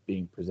Stanley Cup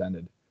being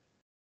presented.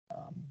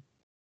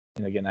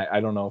 And again, I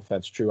don't know if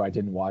that's true. I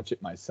didn't watch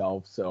it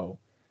myself, so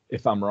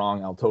if I'm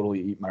wrong, I'll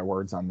totally eat my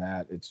words on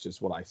that. It's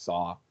just what I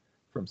saw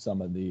from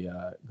some of the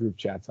group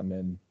chats I'm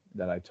in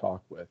that I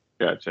talk with.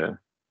 Gotcha.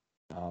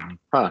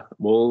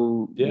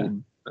 Well, yeah.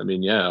 I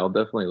mean, yeah, I'll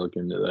definitely look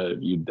into that.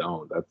 If you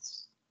don't,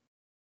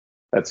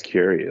 that's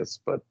curious,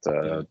 but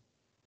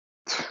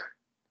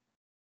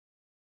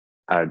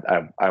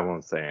I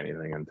won't say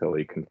anything until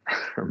we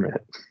confirm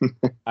it.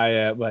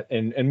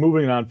 And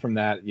moving on from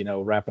that,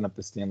 wrapping up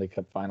the Stanley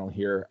Cup final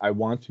here, I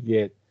want to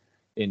get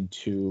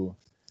into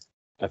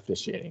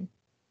officiating.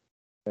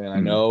 And I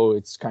know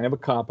it's kind of a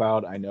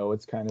cop-out. I know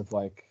it's kind of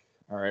like,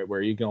 all right, where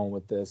are you going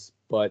with this?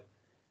 But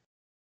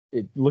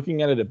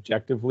looking at it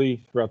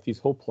objectively throughout these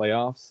whole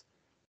playoffs,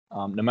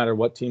 no matter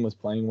what team was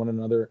playing one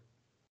another,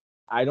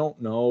 I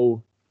don't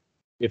know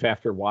if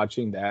after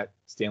watching that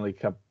Stanley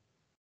Cup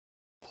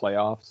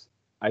playoffs,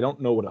 I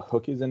don't know what a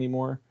hook is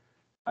anymore.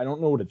 I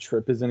don't know what a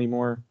trip is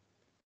anymore.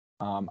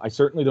 I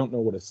certainly don't know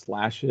what a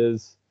slash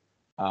is.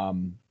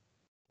 Um,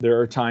 there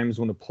are times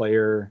when a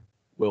player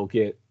will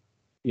get,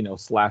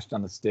 slashed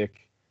on the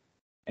stick,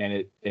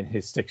 and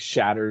his stick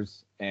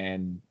shatters,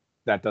 and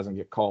that doesn't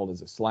get called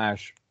as a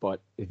slash.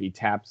 But if he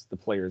taps the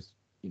player's,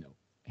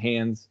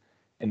 hands,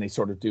 and they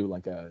sort of do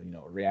like a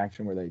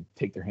reaction where they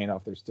take their hand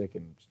off their stick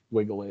and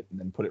wiggle it and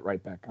then put it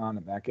right back on,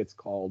 and that gets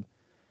called.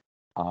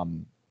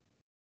 Um,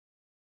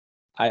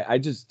 I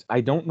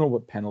don't know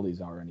what penalties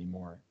are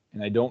anymore,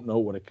 and I don't know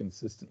what a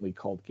consistently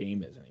called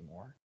game is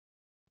anymore.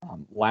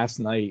 Last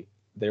night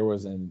there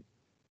was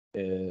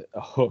a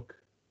hook.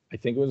 I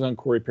think it was on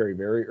Corey Perry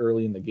very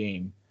early in the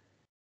game,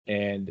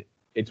 and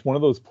it's one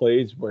of those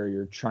plays where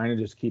you're trying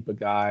to just keep a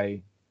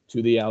guy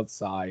to the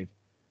outside.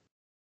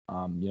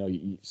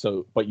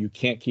 But you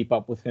can't keep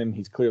up with him.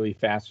 He's clearly a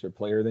faster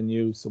player than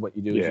you. So what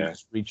you do is you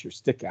just reach your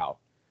stick out,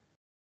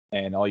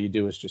 and all you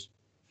do is just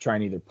try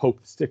and either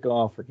poke the stick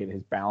off or get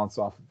his balance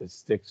off of his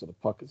stick so the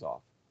puck is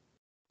off.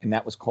 And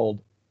that was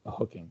called a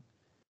hooking.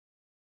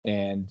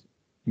 And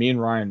me and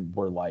Ryan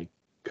were like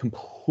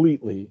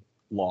completely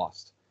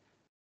lost.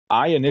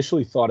 I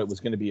initially thought it was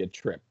going to be a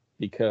trip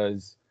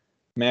because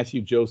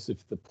Matthew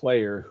Joseph, the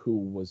player who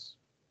was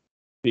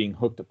being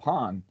hooked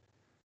upon,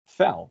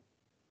 fell.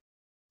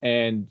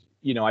 And,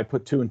 I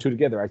put two and two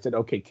together. I said,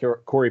 okay,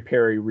 Corey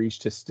Perry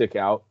reached his stick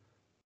out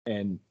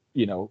and,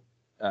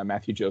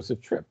 Matthew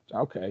Joseph tripped.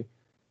 Okay.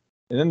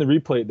 And then they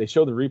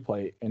showed the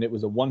replay, and it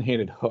was a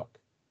one-handed hook,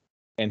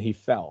 and he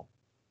fell.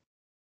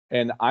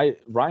 And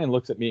Ryan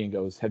looks at me and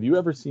goes, have you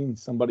ever seen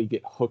somebody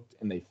get hooked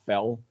and they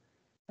fell?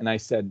 And I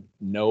said,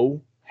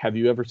 no. Have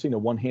you ever seen a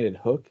one-handed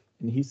hook?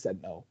 And he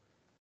said, no.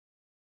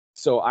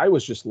 So I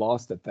was just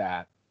lost at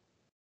that.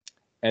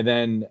 And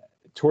then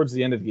towards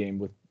the end of the game,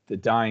 with the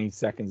dying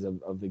seconds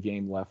of the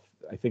game left,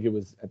 I think it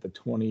was at the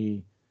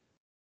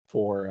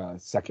 24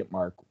 second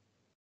mark,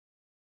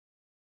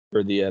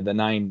 or the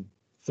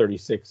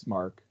 1936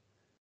 mark,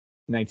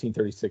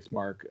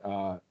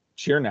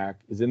 Chernak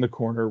is in the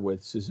corner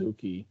with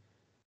Suzuki,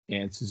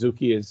 and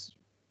Suzuki is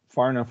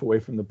far enough away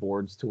from the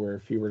boards to where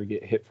if he were to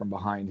get hit from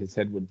behind, his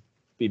head would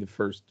be the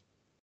first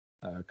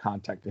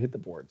contact to hit the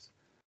boards.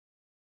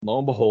 Lo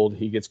and behold,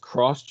 he gets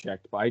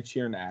cross-checked by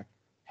Chernak.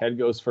 Head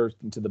goes first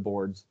into the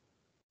boards.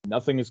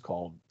 Nothing is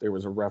called. There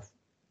was a ref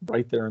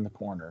right there in the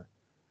corner.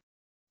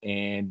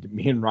 And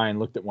me and Ryan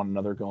looked at one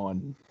another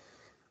going,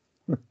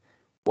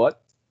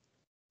 what?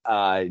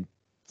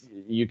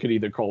 You could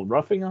either call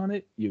roughing on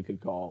it. You could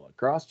call a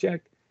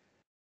cross-check.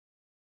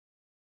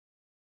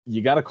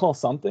 You got to call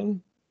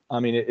something. I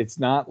mean, it's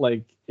not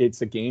like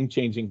it's a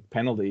game-changing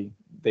penalty.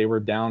 They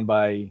were down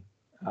by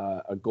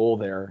a goal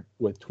there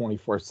with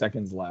 24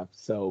 seconds left.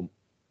 So,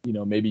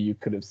 maybe you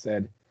could have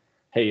said,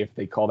 hey, if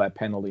they call that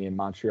penalty and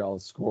Montreal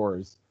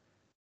scores,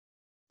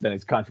 then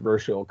it's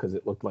controversial because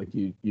it looked like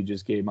you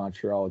just gave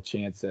Montreal a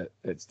chance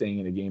at staying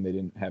in a game they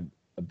didn't have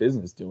a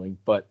business doing.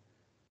 But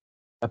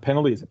a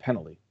penalty is a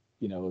penalty.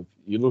 If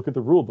you look at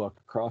the rule book,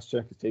 a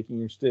cross-check is taking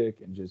your stick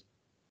and just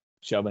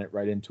shoving it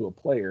right into a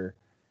player.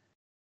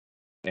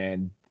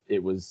 And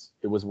it was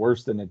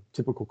worse than a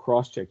typical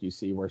cross-check you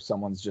see where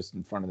someone's just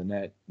in front of the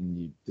net and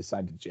you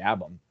decide to jab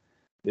them.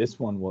 This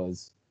one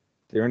was,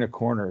 they're in a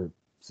corner.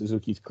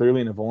 Suzuki's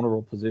clearly in a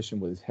vulnerable position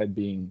with his head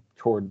being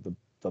toward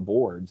the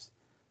boards.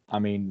 I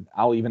mean,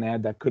 I'll even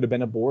add that could have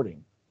been a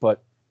boarding,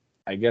 but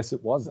I guess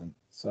it wasn't.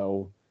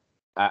 So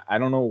I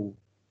don't know.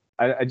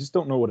 I just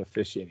don't know what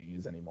officiating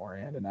is anymore,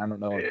 and I don't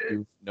know if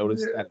you've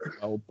noticed that as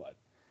well, but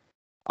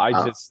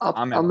I'll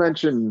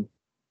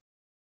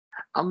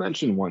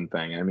mention one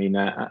thing. I mean,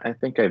 I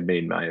think I've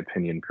made my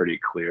opinion pretty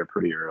clear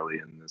pretty early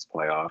in this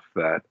playoff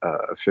that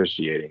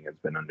officiating has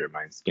been under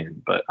my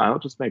skin. But I'll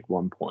just make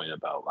one point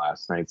about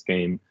last night's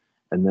game,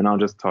 and then I'll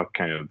just talk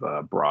kind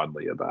of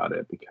broadly about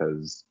it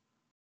because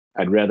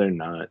I'd rather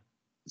not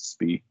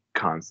speak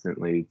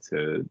constantly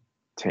to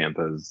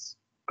Tampa's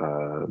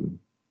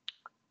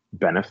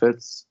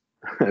benefits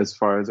as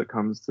far as it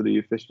comes to the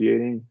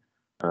officiating.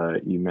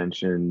 You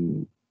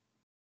mentioned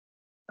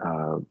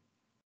not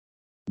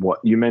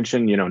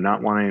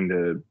wanting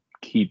to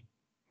keep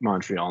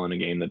Montreal in a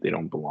game that they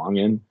don't belong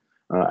in.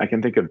 I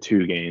can think of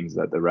two games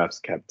that the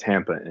refs kept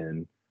Tampa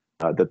in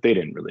that they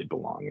didn't really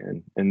belong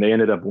in, and they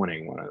ended up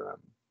winning one of them.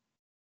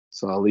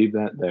 So I'll leave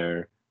that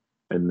there.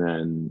 And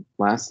then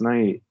last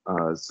night,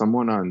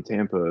 someone on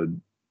Tampa,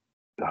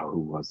 who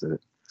was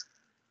it?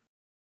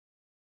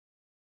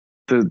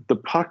 The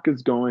puck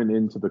is going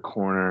into the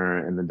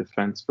corner, and the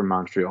defense for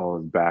Montreal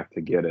is back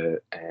to get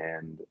it.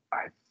 And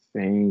I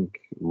think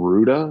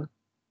Ruda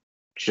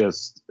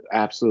just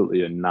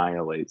absolutely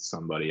annihilates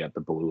somebody at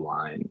the blue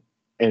line.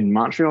 And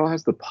Montreal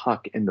has the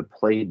puck, and the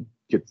play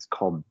gets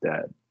called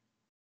dead.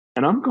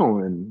 And I'm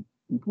going,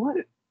 what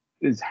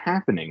is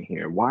happening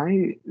here?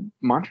 Why?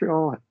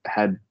 Montreal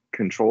had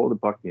control of the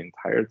puck the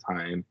entire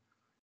time.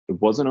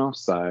 It wasn't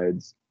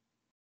offsides.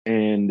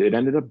 And it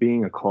ended up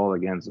being a call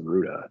against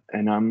Ruda.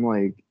 And I'm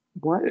like,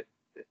 what?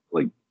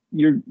 Like,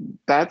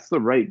 that's the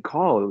right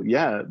call.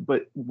 Yeah.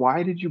 But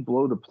why did you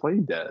blow the play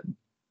dead?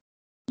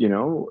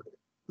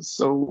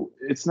 So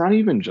it's not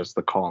even just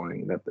the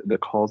calling that the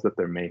calls that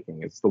they're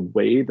making, it's the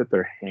way that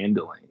they're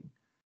handling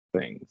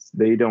things.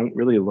 They don't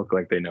really look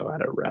like they know how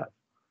to ref.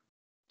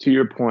 To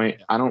your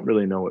point, I don't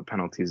really know what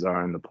penalties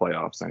are in the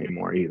playoffs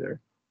anymore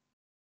either.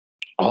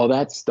 All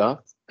that stuff,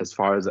 as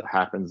far as it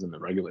happens in the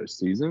regular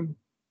season,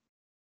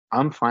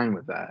 I'm fine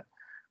with that.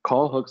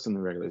 Call hooks in the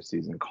regular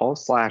season, call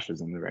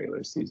slashes in the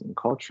regular season,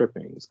 call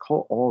trippings,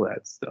 call all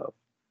that stuff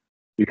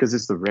because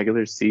it's the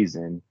regular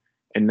season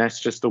and that's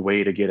just a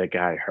way to get a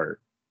guy hurt.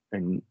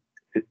 And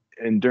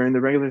and during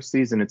the regular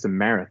season, it's a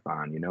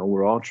marathon.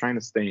 We're all trying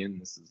to stay in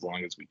this as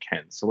long as we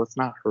can. So let's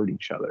not hurt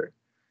each other.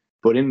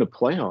 But in the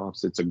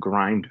playoffs, it's a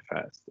grind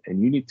fest,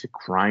 and you need to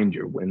grind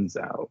your wins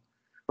out.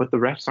 But the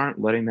refs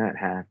aren't letting that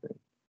happen.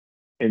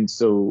 And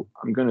so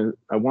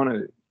I want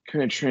to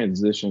kind of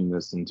transition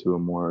this into a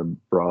more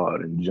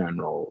broad and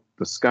general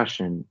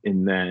discussion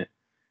in that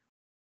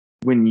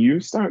when you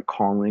start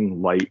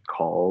calling light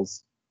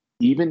calls,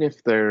 even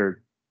if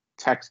they're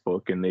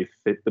textbook and they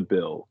fit the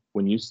bill,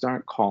 when you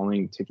start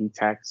calling ticky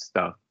tack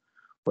stuff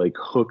like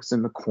hooks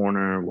in the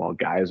corner while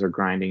guys are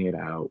grinding it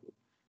out,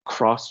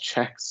 cross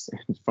checks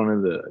in front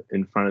of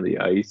the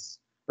ice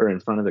or in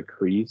front of the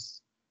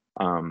crease,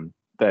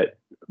 that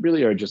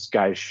really are just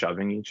guys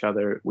shoving each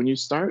other. When you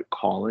start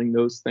calling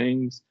those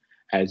things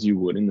as you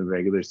would in the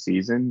regular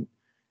season,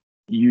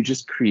 you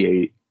just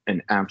create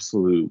an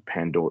absolute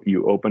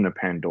you open a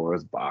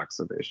Pandora's box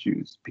of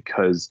issues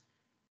because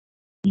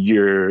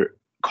you're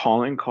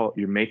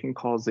making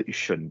calls that you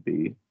shouldn't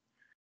be.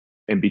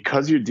 And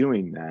because you're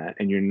doing that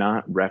and you're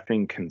not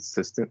reffing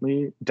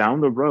consistently,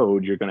 down the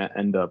road, you're going to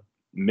end up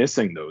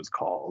missing those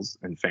calls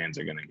and fans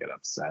are going to get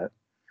upset.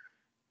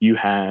 You're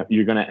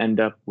going to end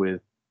up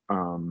with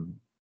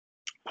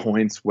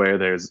points where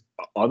there's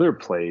other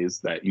plays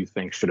that you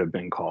think should have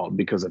been called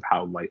because of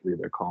how lightly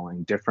they're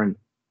calling different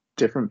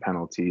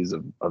penalties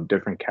of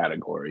different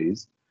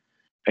categories.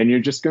 And you're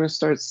just going to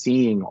start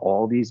seeing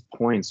all these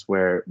points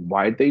where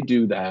why'd they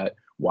do that?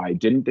 Why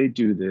didn't they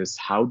do this?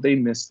 How'd they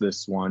miss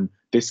this one?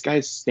 This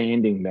guy's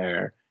standing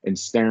there and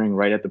staring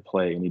right at the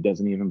play and he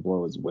doesn't even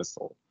blow his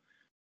whistle.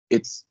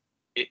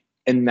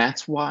 And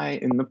that's why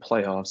in the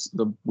playoffs,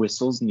 the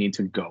whistles need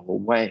to go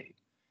away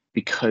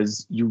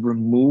because you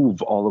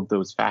remove all of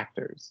those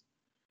factors.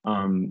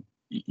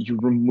 You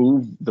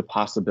remove the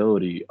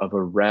possibility of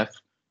a ref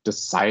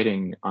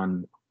deciding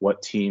on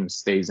what team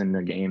stays in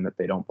the game that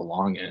they don't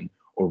belong in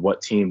or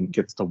what team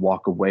gets to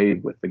walk away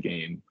with the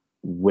game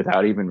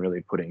without even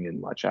really putting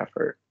in much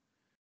effort.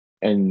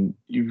 And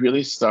you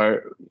really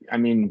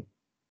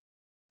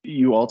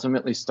you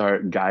ultimately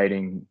start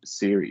guiding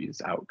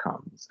series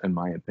outcomes, in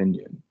my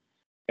opinion.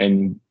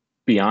 And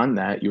beyond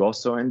that, you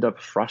also end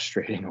up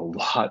frustrating a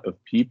lot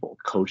of people,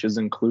 coaches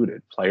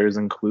included, players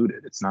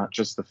included. It's not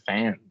just the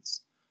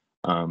fans.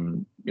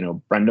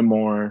 Brenda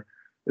Moore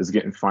is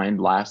getting fined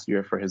last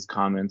year for his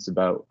comments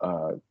about,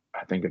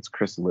 I think it's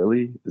Chris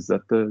Lilly. Is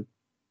that the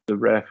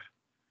ref?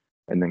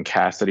 And then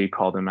Cassidy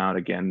called him out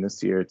again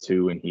this year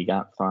too, and he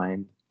got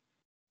fined.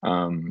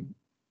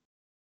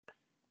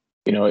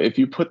 If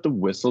you put the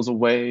whistles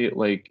away,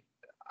 like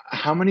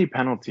how many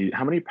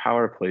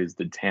power plays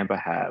did Tampa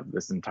have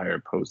this entire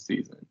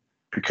postseason?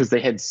 Because they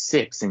had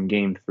 6 in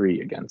game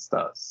 3 against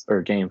us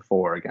or game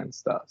 4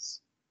 against us.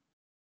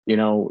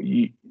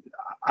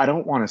 I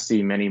don't want to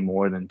see many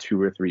more than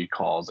 2 or 3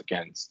 calls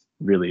against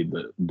really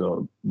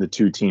the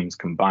two teams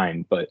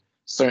combined, but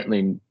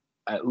certainly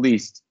at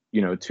least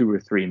 2 or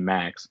 3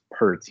 max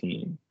per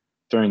team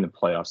during the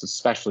playoffs,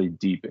 especially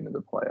deep into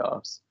the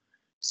playoffs.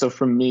 So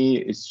for me,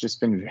 it's just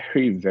been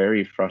very,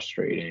 very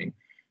frustrating,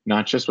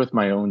 not just with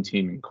my own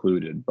team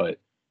included, but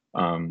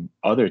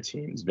other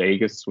teams.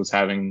 Vegas was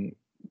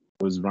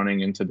running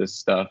into this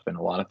stuff, and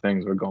a lot of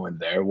things were going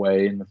their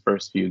way in the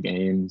first few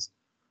games.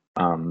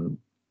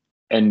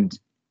 And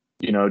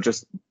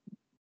just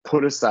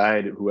put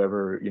aside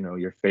whoever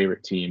your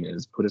favorite team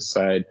is, put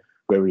aside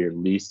whoever your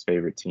least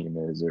favorite team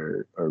is,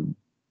 or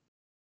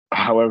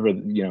however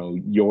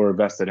your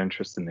vested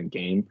interest in the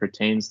game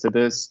pertains to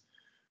this.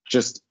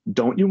 Just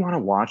don't you want to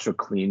watch a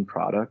clean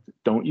product?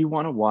 Don't you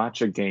want to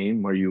watch a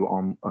game where you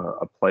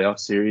a playoff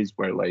series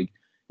where like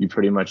you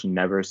pretty much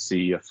never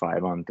see a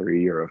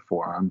 5-on-3 or a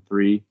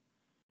 4-on-3?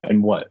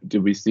 And what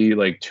did we see,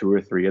 like 2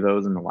 or 3 of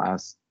those in the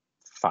last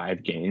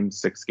 5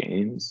 games, 6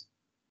 games?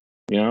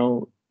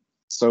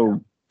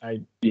 So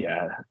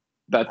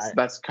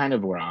that's kind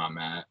of where I'm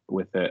at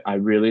with it. I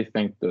really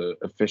think the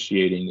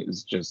officiating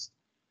is just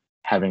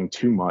having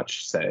too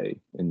much say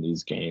in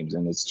these games,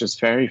 and it's just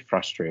very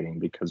frustrating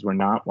because we're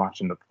not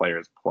watching the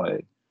players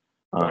play.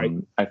 Right.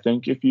 I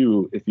think if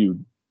you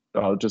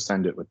I'll just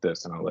end it with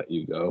this and I'll let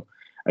you go.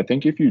 I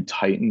think if you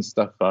tighten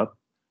stuff up,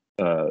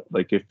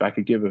 like if I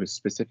could give a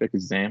specific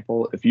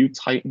example, if you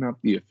tighten up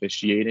the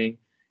officiating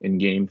in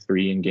game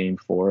 3 and game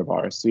 4 of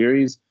our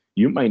series,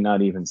 you might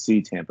not even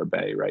see Tampa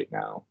Bay right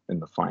now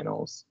in the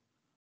finals.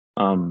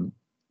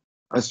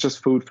 That's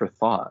just food for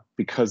thought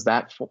because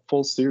that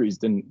full series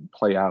didn't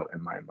play out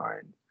in my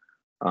mind.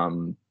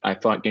 I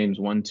thought games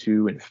 1,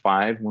 2, and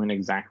 5 went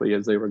exactly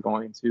as they were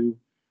going to.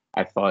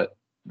 I thought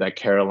that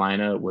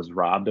Carolina was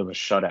robbed of a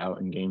shutout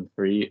in game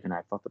 3, and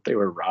I thought that they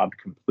were robbed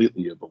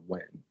completely of a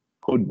win,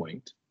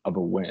 hoodwinked of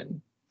a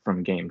win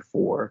from game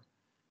 4.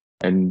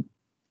 And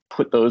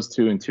put those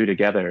 2 and 2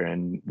 together,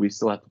 and we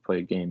still have to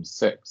play game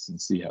 6 and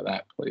see how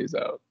that plays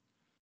out.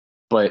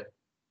 But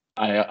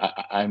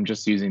I'm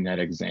just using that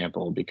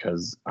example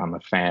because I'm a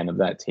fan of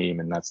that team,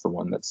 and that's the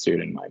one that's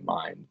seared in my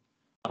mind.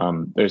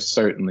 There's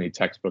certainly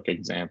textbook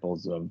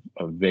examples of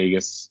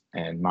Vegas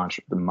and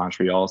the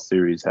Montreal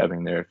series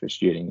having their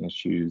officiating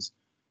issues.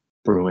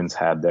 Bruins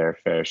had their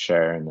fair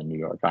share in the New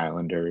York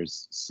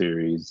Islanders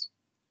series.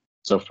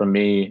 So for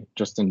me,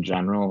 just in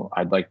general,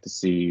 I'd like to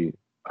see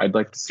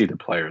the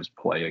players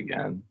play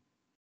again.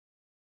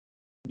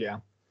 Yeah.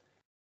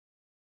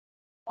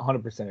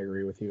 100%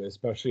 agree with you,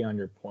 especially on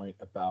your point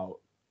about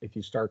if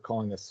you start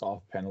calling the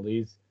soft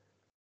penalties,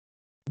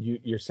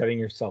 you're setting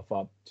yourself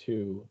up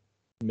to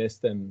miss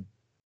them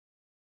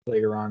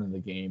later on in the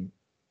game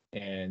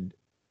and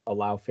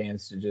allow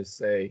fans to just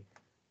say,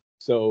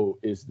 so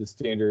is the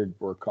standard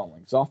we're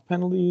calling soft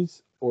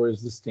penalties or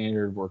is the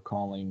standard we're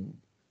calling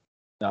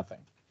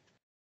nothing?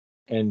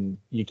 And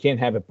you can't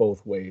have it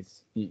both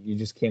ways. You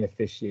just can't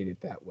officiate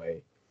it that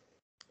way.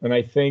 And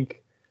I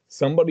think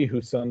somebody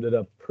who summed it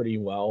up pretty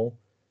well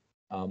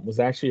was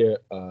actually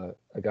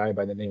a guy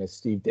by the name of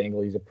Steve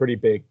Dangle. He's a pretty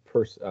big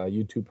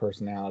YouTube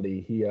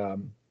personality.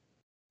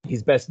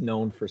 He's best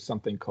known for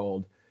something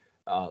called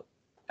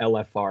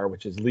LFR,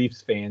 which is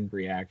Leafs fan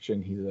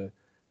reaction. He's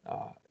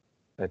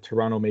a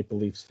Toronto Maple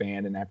Leafs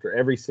fan, and after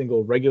every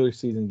single regular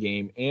season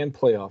game and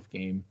playoff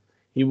game,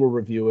 he will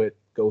review it,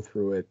 go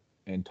through it,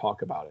 and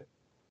talk about it.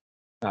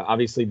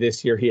 Obviously,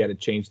 this year he had to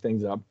change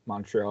things up.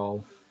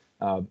 Montreal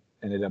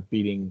ended up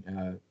beating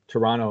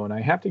Toronto, and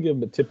I have to give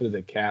him a tip of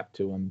the cap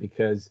to him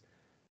because,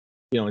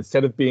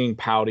 instead of being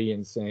pouty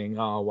and saying,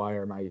 "Oh, why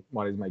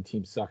does my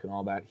team suck?" and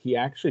all that, he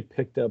actually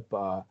picked up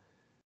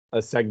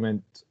a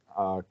segment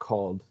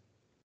called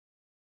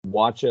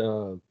 "Watch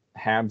a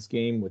Habs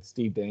Game" with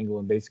Steve Dangle,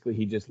 and basically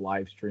he just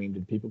live streamed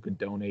and people could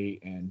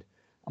donate, and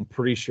I'm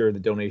pretty sure the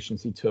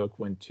donations he took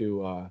went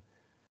to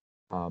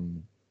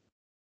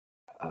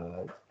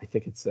I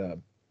think it's a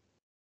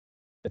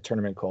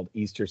tournament called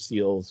Easter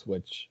Seals,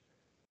 which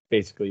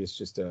basically is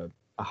just a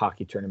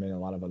hockey tournament a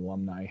lot of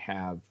alumni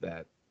have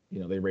that,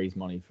 they raise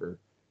money for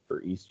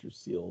Easter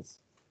Seals.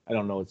 I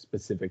don't know it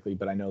specifically,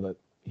 but I know that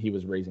he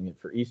was raising it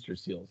for Easter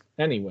Seals.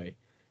 Anyway,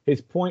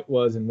 his point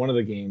was in one of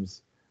the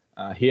games,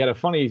 he had a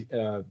funny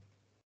a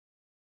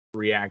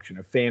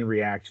fan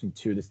reaction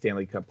to the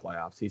Stanley Cup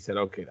playoffs. He said,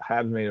 okay, the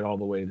Habs made it all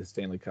the way to the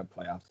Stanley Cup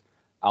playoffs.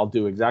 I'll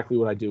do exactly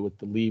what I do with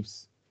the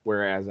Leafs,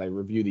 whereas I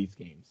review these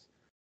games.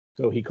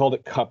 So he called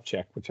it Cup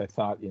Check, which I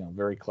thought,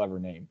 very clever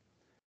name.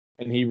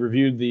 And he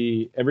reviewed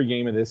every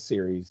game of this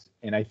series,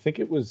 and I think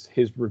it was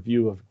his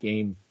review of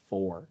Game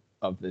 4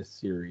 of this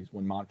series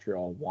when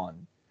Montreal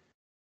won.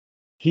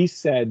 He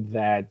said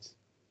that,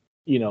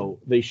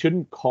 they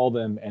shouldn't call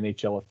them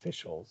NHL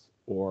officials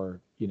or,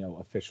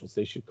 officials.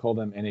 They should call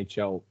them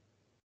NHL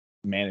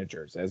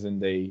managers, as in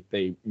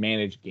they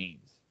manage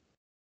games.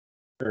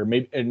 Or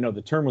maybe, no,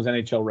 the term was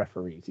NHL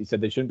referees. He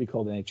said they shouldn't be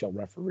called NHL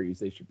referees.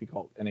 They should be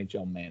called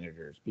NHL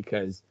managers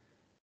because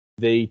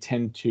they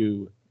tend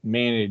to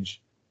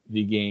manage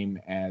the game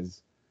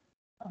as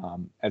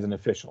an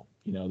official.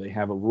 They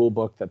have a rule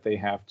book that they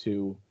have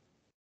to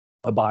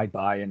abide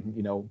by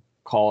and,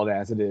 call it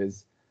as it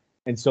is.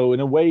 And so in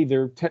a way,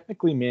 they're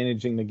technically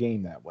managing the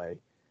game that way.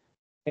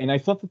 And I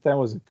thought that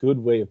was a good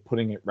way of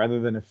putting it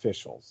rather than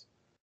officials.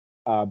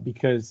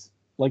 Because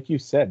like you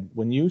said,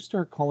 when you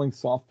start calling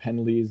soft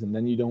penalties and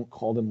then you don't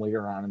call them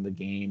later on in the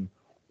game,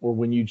 or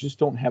when you just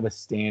don't have a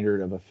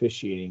standard of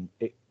officiating,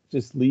 it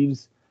just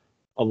leaves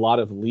a lot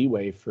of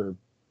leeway for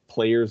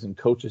players and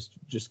coaches to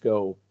just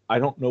go, I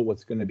don't know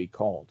what's going to be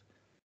called.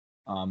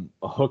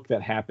 A hook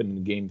that happened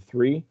in game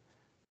 3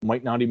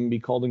 might not even be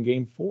called in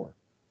game 4.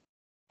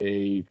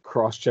 A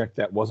cross check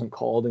that wasn't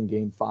called in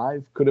game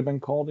 5 could have been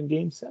called in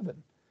game 7.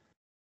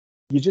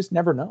 You just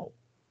never know.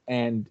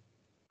 And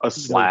a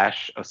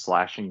slash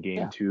in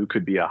game 2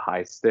 could be a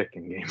high stick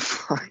in game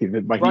 5.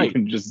 It might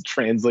even just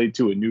translate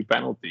to a new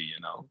penalty,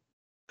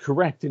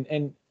 Correct.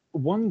 And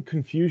one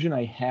confusion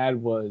I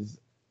had was,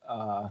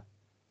 I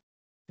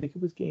think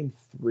it was game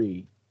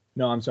 3.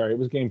 No, I'm sorry, it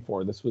was game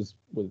 4. This was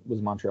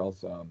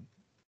Montreal's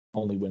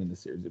only win in the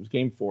series. It was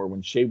game 4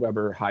 when Shea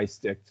Weber high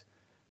sticked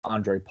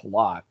Andre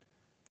Palat.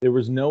 There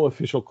was no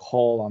official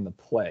call on the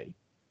play.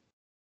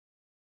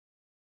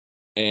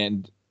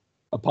 And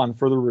upon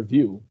further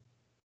review,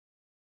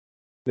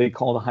 they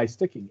called a high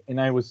sticking.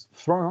 And I was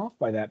thrown off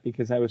by that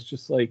because I was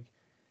just like,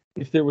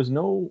 if there was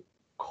no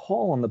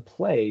call on the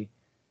play,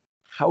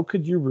 how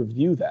could you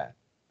review that?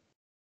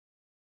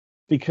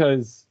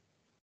 Because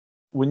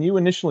when you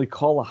initially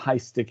call a high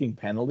sticking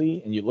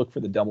penalty and you look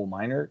for the double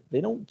minor, they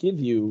don't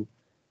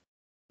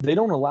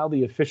allow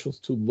the officials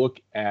to look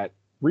at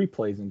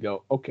replays and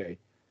go, okay,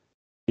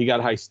 he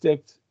got high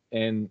sticked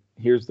and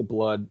here's the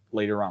blood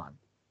later on.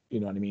 You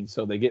know what I mean?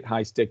 So they get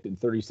high sticked and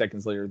 30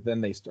 seconds later,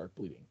 then they start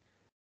bleeding.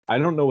 I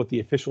don't know what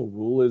the official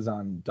rule is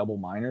on double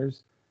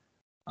minors,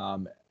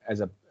 um,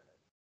 as a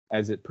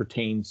as it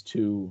pertains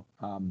to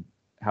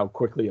how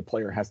quickly a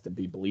player has to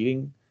be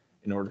bleeding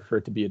in order for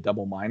it to be a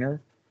double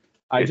minor.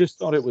 I just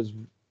thought it It's was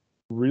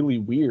really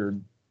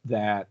weird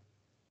that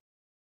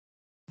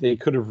they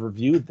could have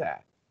reviewed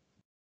that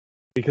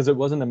because it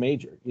wasn't a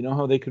major. You know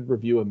how they could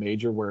review a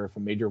major where if a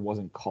major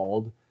wasn't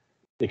called,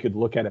 they could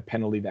look at a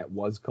penalty that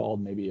was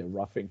called, maybe a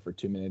roughing for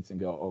 2 minutes, and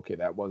go, okay,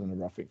 that wasn't a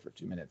roughing for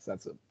 2 minutes.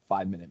 That's a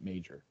 5 minute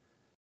major.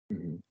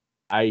 mhm.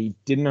 I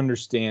didn't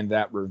understand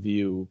that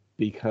review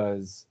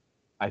because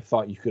I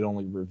thought you could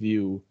only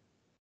review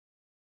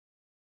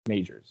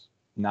majors,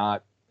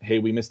 not hey,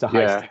 we missed a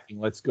high Yeah, sticking.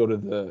 Let's go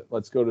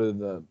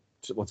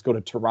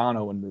to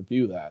Toronto and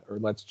review that, or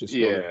let's just go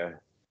to. yeah.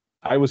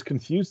 I was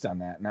confused on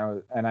that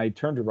now, and I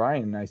turned to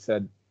Ryan and I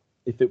said,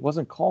 if it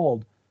wasn't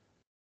called,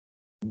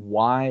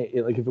 why?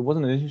 Like, if it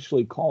wasn't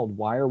initially called,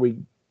 why are we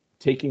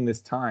taking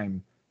this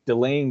time,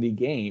 delaying the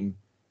game,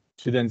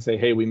 to then say,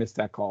 hey, we missed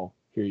that call.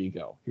 Here you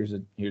go. Here's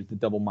the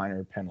double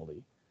minor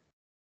penalty.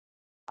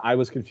 I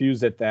was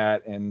confused at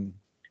that, and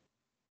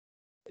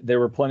there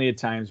were plenty of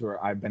times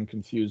where I've been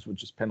confused with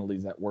just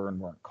penalties that were and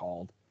weren't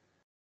called.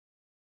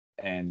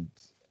 And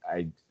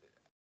I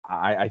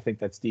I think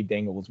that Steve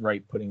Dangle was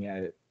right putting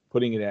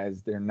it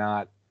as they're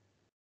not,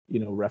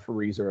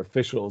 referees or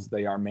officials.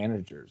 They are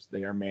managers.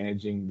 They are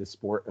managing the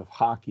sport of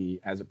hockey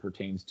as it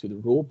pertains to the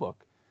rule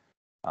book.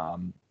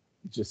 Um,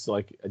 just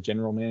like a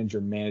general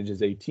manager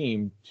manages a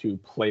team to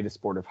play the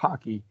sport of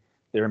hockey,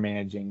 they're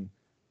managing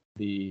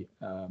the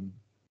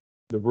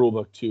rule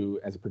book to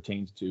as it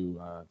pertains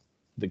to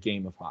the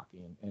game of hockey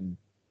and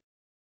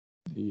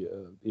the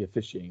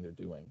officiating they're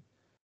doing.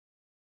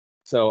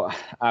 So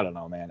I don't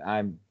know, man.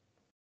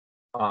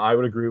 I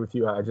would agree with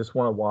you. I just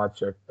want to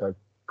watch a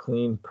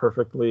clean,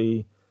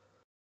 perfectly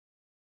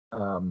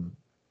um,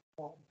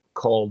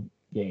 called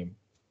game.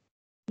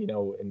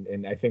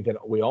 And I think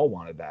that we all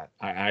wanted that.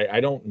 I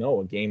don't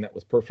know a game that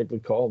was perfectly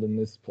called in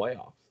this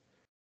playoffs.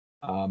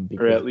 Or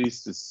Because at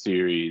least a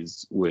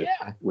series with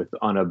yeah,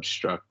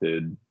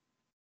 unobstructed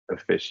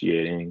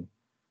officiating.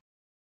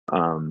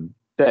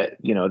 That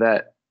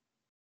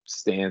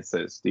stance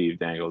that Steve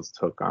Dangles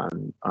took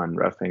on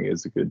roughing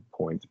is a good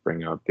point to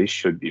bring up. They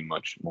should be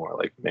much more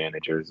like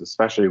managers,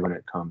 especially when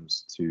it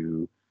comes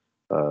to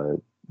uh,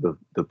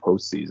 the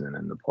postseason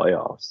and the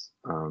playoffs.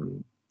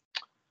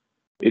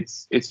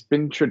 It's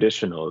been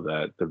traditional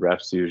that the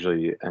refs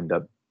usually end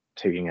up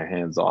taking a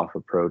hands-off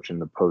approach in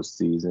the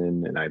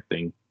postseason, and I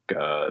think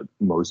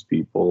most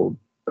people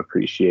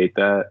appreciate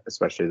that,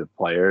 especially the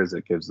players.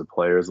 It gives the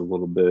players a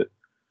little bit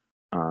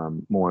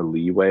more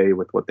leeway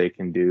with what they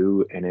can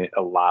do, and it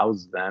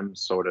allows them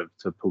sort of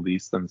to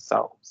police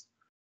themselves.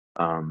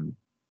 Um,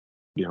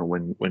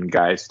 when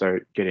guys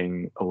start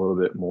getting a little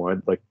bit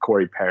more, like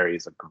Corey Perry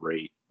is a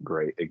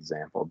great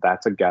example.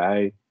 That's a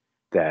guy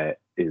that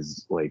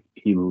is like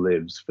he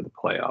lives for the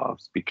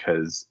playoffs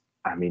because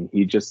I mean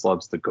he just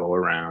loves to go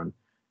around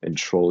and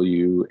troll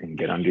you and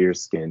get under your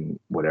skin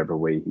whatever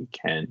way he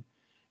can.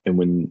 And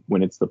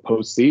when it's the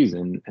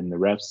postseason and the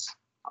refs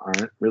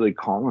aren't really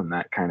calling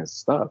that kind of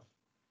stuff,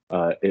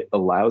 it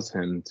allows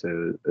him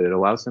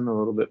a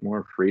little bit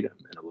more freedom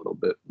and a little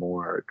bit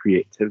more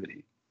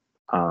creativity.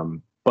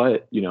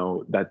 But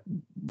that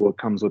what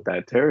comes with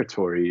that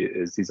territory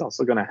is he's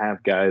also going to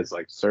have guys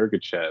like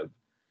Sergachev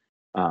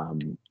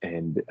and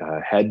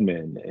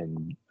Hedman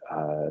and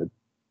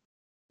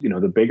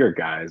the bigger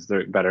guys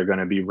that are going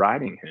to be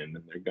riding him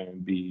and they're going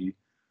to be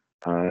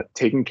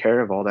taking care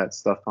of all that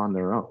stuff on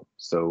their own.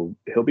 So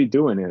he'll be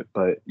doing it,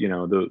 but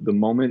the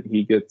moment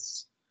he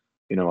gets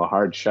a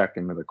hard check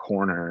into the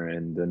corner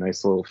and a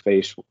nice little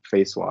face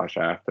wash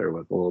after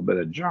with a little bit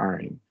of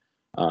jarring,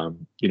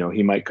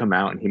 he might come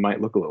out and he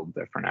might look a little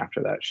different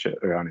after that shit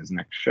or on his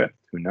next shift.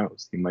 Who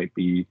knows? He might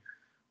be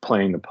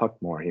playing the puck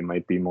more. He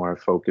might be more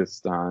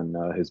focused on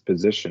his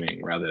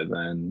positioning rather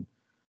than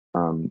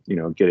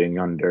getting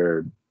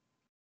under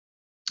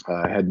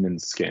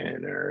Hedman's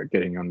skin or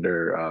getting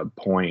under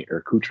Point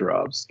or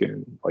Kucherov's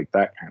skin, like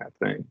that kind of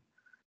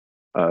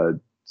thing.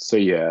 So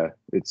yeah,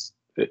 it's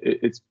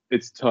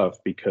tough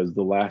because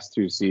the last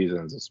two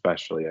seasons,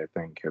 especially, I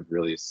think, have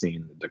really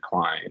seen the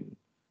decline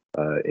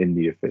in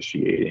the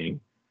officiating,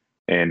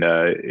 and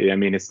I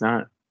mean it's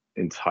not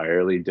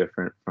entirely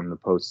different from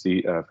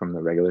from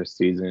the regular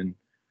season.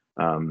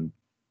 Um,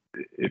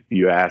 if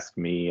you ask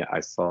me, I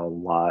saw a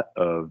lot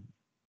of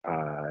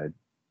uh,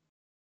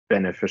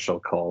 beneficial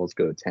calls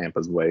go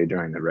Tampa's way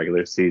during the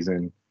regular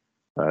season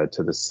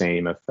to the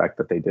same effect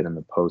that they did in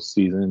the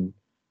postseason.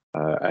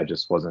 I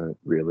just wasn't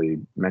really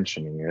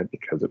mentioning it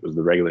because it was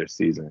the regular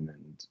season,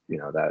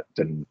 and that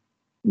didn't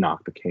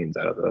knock the Canes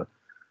out of the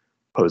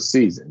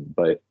postseason.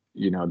 But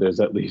there's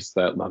at least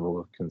that level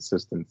of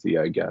consistency,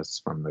 I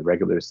guess, from the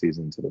regular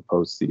season to the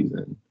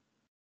postseason.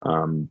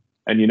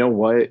 And you know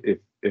what?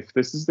 If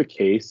this is the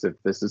case, if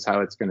this is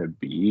how it's going to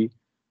be,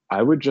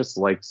 I would just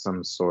like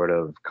some sort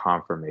of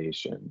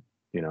confirmation,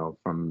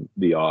 from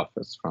the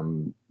office,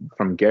 from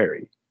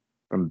Gary,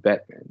 from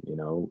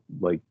Bettman,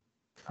 like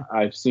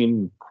I've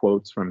seen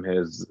quotes from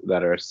his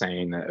that are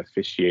saying that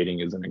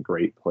officiating is in a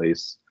great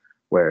place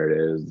where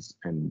it is.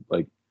 And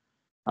like,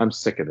 I'm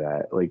sick of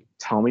that. Like,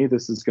 tell me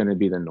this is going to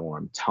be the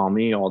norm. Tell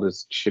me all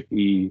this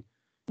chippy,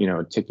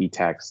 ticky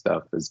tack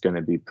stuff is going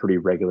to be pretty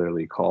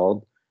regularly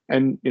called.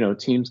 And,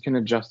 teams can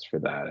adjust for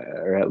that,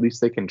 or at least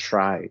they can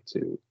try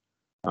to.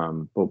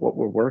 But what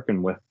we're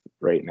working with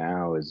right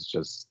now is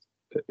just,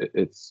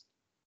 it's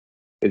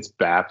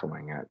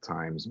baffling at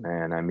times,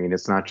 man. I mean,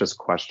 it's not just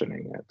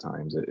questioning at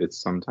times.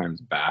 It's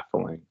sometimes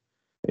baffling.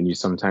 And you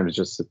sometimes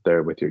just sit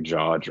there with your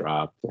jaw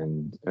dropped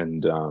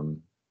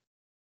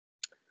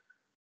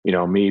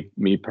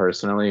me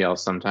personally, I'll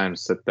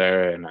sometimes sit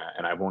there and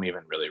I won't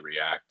even really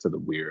react to the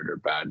weird or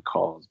bad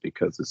calls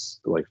because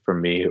it's like, for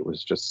me, it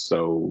was just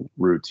so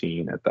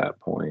routine at that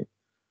point.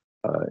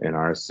 In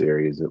our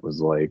series, it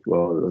was like,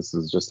 well, this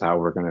is just how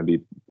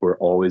we're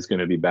always going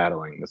to be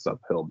battling this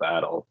uphill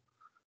battle.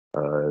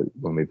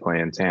 When we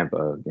play in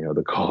Tampa,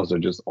 the calls are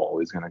just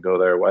always going to go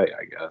their way,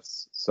 I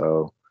guess.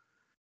 So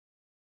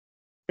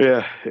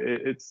yeah,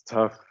 it's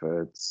tough.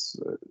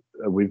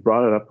 We've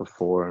brought it up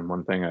before, and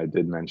one thing I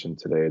did mention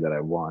today that I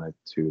wanted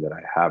to, that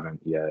I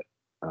haven't yet,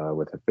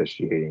 with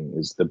officiating,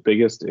 is the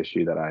biggest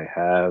issue that I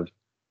have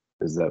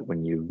is that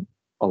when you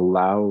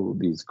allow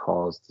these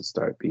calls to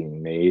start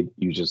being made,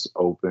 you just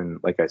open,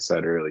 like I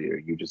said earlier,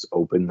 you just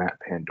open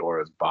that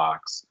Pandora's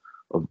box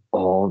of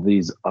all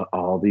these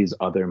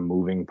other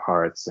moving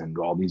parts and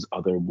all these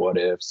other what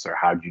ifs, or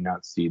how'd you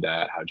not see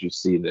that? How'd you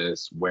see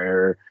this?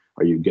 Where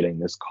are you getting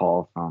this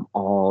call from?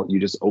 You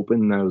just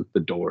open the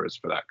doors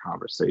for that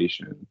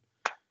conversation.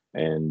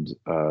 And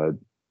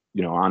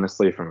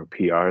honestly, from a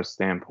PR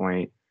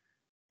standpoint,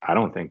 I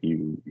don't think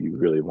you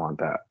really want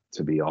that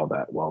to be all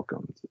that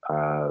welcomed,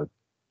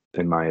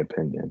 in my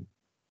opinion.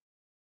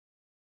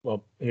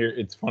 Well, here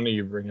it's funny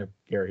you bring up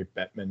Gary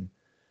Bettman.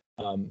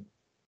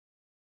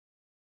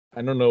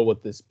 I don't know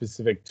what the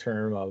specific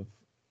term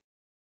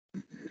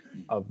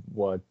of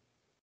what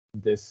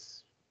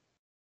this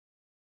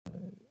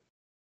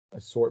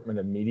assortment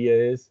of media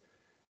is,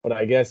 but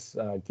I guess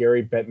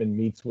Gary Bettman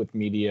meets with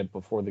media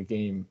before the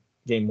game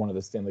one of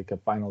the Stanley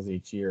Cup Finals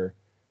each year,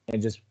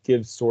 and just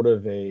gives sort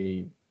of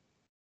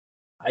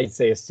I'd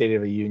say a state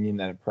of the union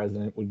that a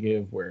president would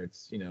give, where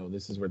it's,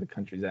 this is where the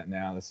country's at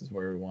now, this is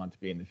where we want to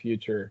be in the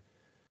future.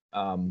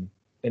 And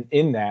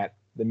in that,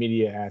 the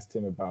media asked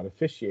him about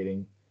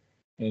officiating,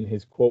 and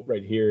his quote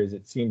right here is,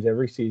 "It seems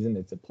every season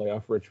it's a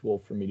playoff ritual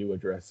for me to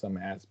address some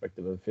aspect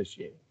of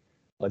officiating.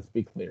 Let's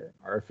be clear.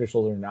 Our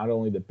officials are not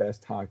only the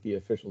best hockey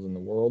officials in the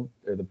world,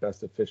 they're the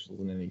best officials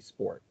in any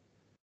sport."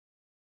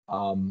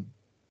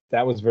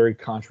 That was very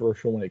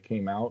controversial when it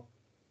came out,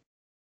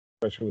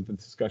 especially with the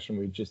discussion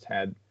we just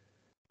had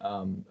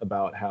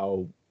about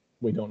how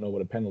we don't know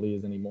what a penalty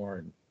is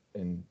anymore,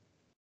 and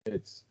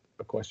it's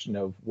a question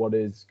of what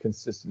is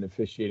consistent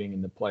officiating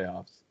in the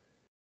playoffs.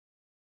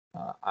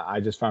 I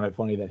just found it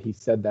funny that he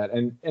said that,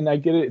 and I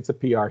get it. It's a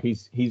PR.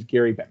 He's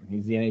Gary Bettman.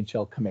 He's the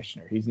NHL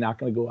commissioner. He's not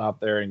going to go out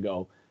there and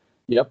go,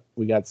 "Yep,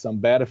 we got some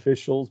bad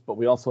officials, but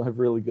we also have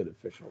really good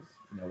officials."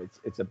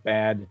 It's a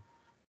bad,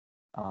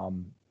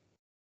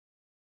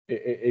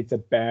 it's a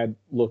bad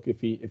look if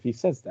he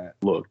says that.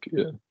 Look,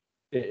 yeah.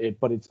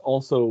 But it's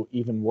also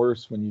even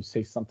worse when you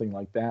say something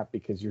like that,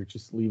 because you're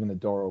just leaving the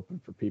door open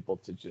for people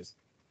to just.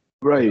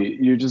 Right,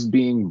 you're just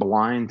being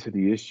blind to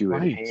the issue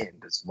at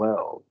hand as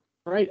well.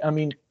 Right. I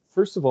mean,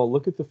 first of all,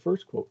 look at the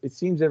first quote. "It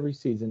seems every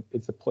season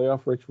it's a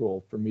playoff ritual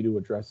for me to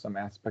address some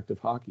aspect of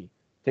hockey."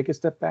 Take a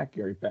step back,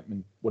 Gary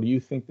Bettman. What do you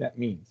think that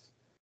means?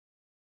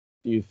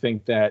 Do you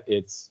think that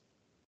it's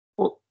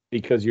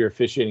because your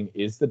officiating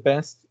is the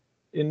best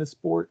in the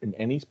sport, in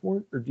any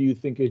sport? Or do you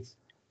think it's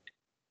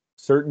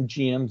certain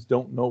GMs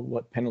don't know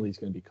what penalty is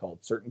going to be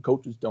called, certain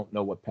coaches don't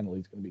know what penalty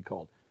is going to be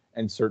called,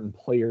 and certain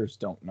players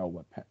don't know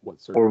what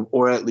certain...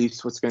 Or at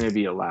least what's going to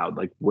be allowed?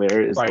 Like,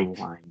 where is the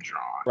line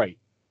drawn? Right.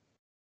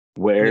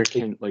 Where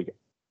can, like,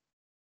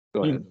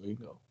 go ahead. You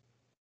go.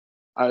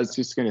 I was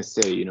just going to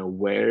say,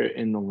 where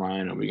in the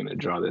line are we going to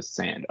draw this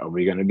sand? Are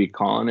we going to be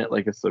calling it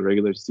like it's the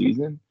regular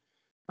season?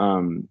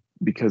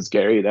 Because,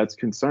 Gary, that's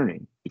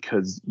concerning,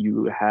 because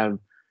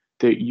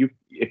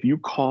if you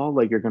call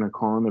like you're going to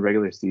call in the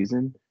regular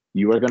season,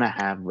 you are going to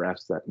have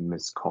refs that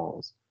miss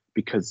calls,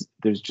 because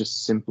there's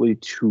just simply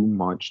too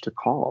much to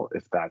call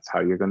if that's how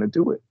you're going to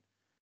do it.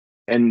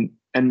 And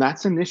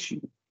that's an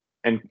issue.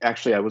 And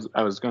actually,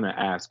 I was going to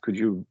ask, could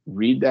you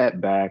read that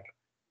back,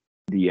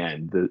 the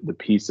end, the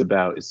piece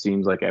about, "It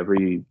seems like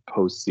every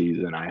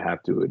postseason I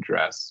have to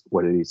address."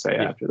 What did he say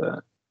after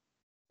that?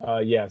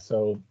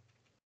 So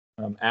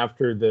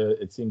after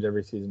 "it seems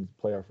every season is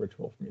a playoff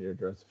ritual for me to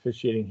address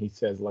officiating," he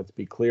says, "Let's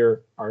be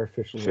clear, our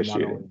officials are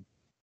not only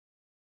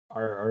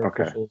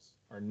officials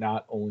are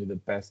not only the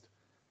best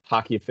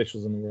hockey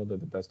officials in the world, they're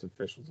the best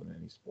officials in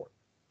any sport."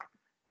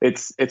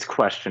 It's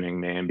questioning,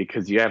 man,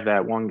 because you have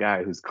that one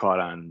guy who's caught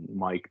on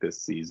mic this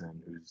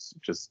season who's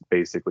just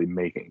basically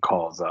making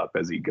calls up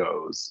as he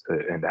goes,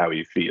 and how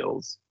he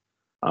feels.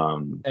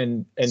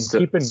 And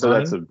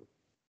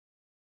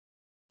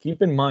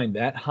keep in mind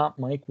that hot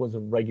mic was a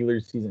regular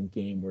season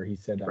game where he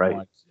said, "I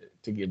want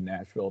to give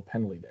Nashville a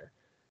penalty there."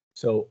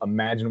 So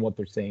imagine what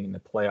they're saying in the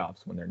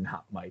playoffs when they're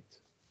not mic'd,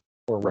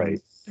 or when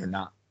Right. they're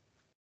not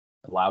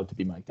allowed to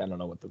be mic'd. I don't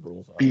know what the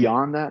rules are.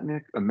 Beyond that,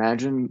 Nick,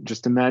 imagine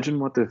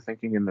what they're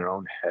thinking in their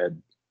own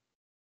head.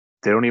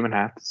 They don't even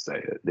have to say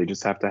it. They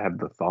just have to have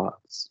the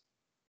thoughts.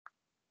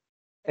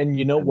 And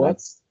you know And what?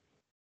 that's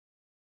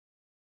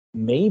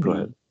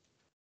Maybe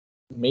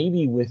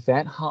with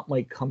that hot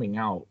mic coming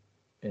out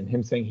and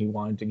him saying he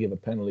wanted to give a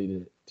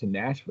penalty to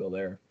Nashville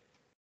there,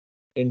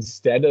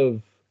 instead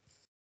of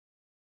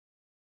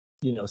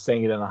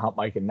saying it on a hot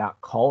mic and not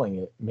calling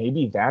it,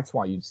 maybe that's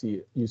why you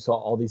saw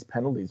all these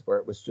penalties where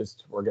it was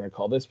just, we're going to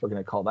call this, we're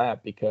going to call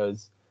that,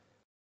 because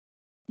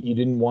you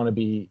didn't want to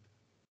be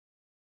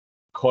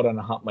caught on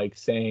a hot mic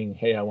saying,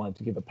 hey, I wanted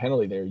to give a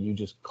penalty there. You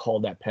just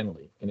called that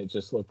penalty, and it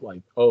just looked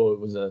like, oh,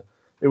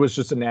 it was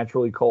just a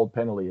naturally called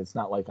penalty. It's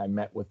not like I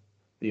met with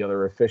the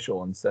other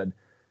official and said,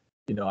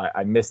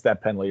 I missed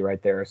that penalty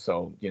right there.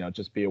 So,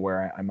 just be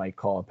aware I might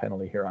call a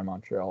penalty here on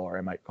Montreal, or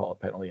I might call a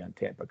penalty on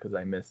Tampa because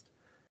I missed,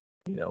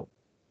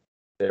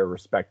 their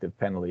respective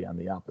penalty on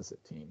the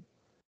opposite team.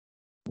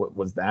 What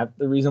was that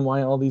the reason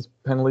why all these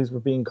penalties were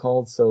being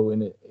called so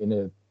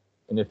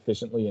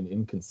inefficiently and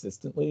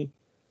inconsistently?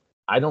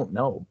 I don't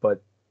know,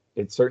 but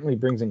it certainly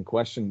brings in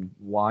question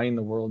why in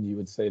the world you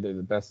would say they're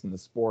the best in the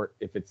sport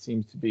if it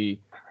seems to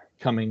be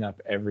coming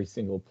up every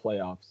single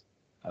playoffs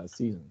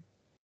season.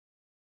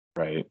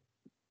 right.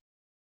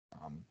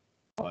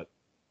 But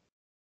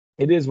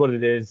it is what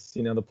it is.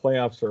 The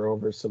playoffs are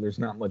over, so there's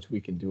not much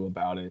we can do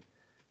about it.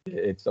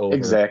 It's over.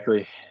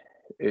 Exactly.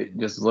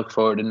 Just look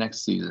forward to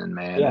next season,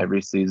 man. Yeah.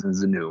 Every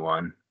season's a new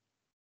one.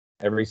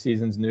 Every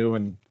season's new,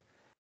 and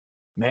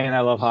man,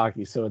 I love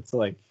hockey, so it's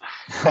like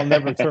I'll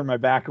never turn my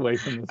back away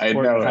from the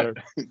sport,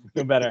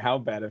 no matter how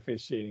bad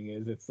officiating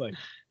is. It's like,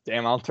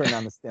 damn, I'll turn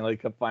on the Stanley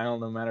Cup final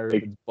no matter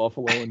if it's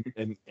Buffalo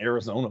and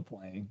Arizona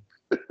playing.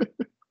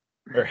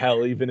 Or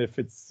hell, even if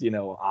it's,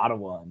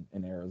 Ottawa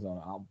and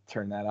Arizona, I'll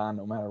turn that on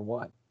no matter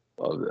what.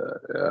 Love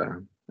that. Yeah.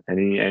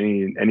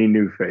 Any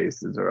new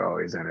faces are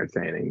always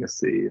entertaining to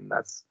see, and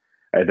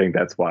I think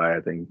that's why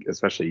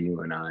especially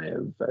you and I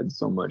have had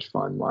so much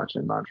fun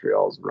watching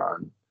Montreal's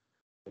run.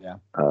 Yeah.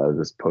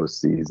 This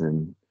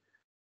postseason.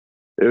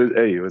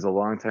 It was a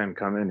long time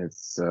coming.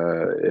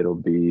 It'll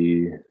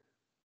be,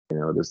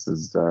 this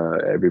is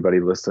everybody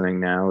listening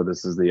now.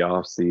 This is the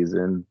off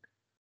season.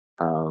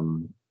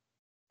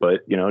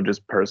 But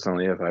just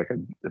personally, if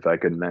I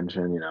could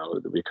mention,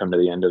 we come to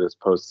the end of this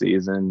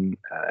postseason.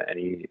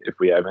 If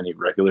we have any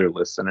regular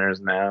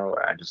listeners now,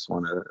 I just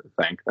want to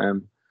thank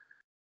them.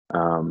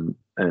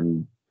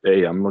 And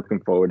hey, I'm looking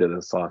forward to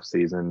this off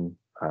season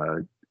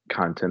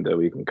content that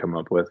we can come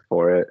up with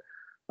for it.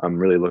 I'm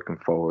really looking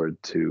forward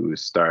to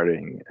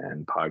starting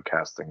and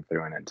podcasting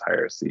through an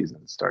entire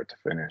season, start to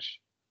finish.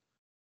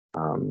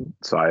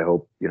 So I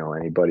hope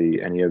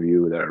any of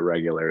you that are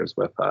regulars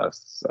with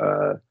us.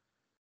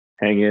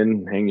 Hang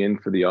in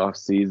for the off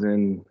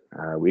season.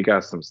 We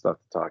got some stuff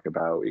to talk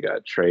about. We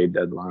got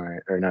the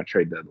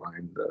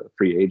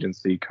free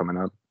agency coming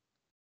up,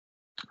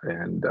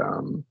 and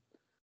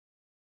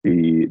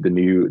the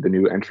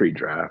new entry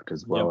draft,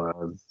 as well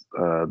as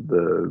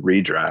the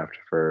redraft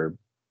for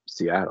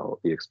Seattle,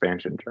 the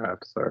expansion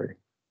draft. Sorry.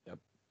 Yep.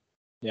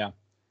 Yeah.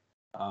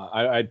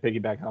 I'd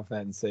piggyback off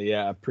that and say,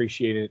 yeah,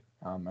 appreciate it.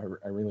 I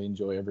really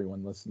enjoy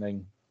everyone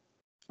listening.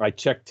 I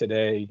checked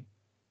today.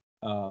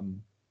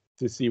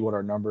 To see what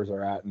our numbers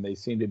are at, and they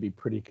seem to be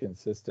pretty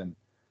consistent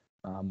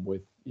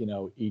with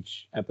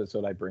each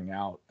episode I bring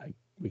out.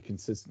 We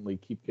consistently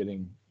keep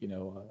getting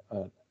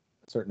a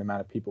certain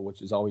amount of people,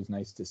 which is always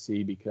nice to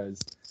see, because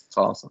it's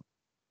awesome.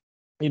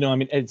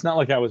 It's not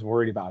like I was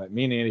worried about it.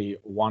 Me and Andy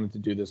wanted to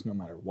do this no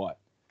matter what.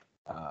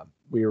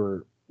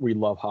 We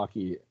love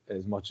hockey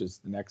as much as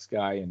the next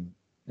guy, and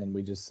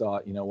we just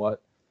thought,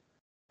 what,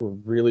 we're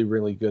really,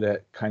 really good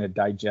at kind of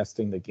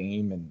digesting the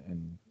game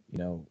and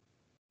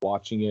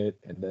watching it,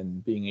 and then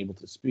being able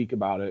to speak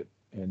about it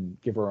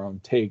and give our own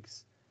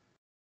takes.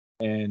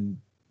 And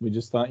we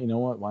just thought,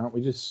 what, why don't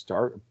we just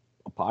start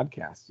a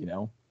podcast,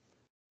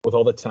 with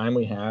all the time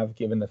we have,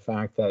 given the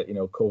fact that,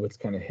 COVID's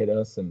kind of hit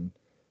us and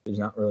there's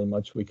not really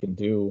much we can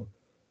do.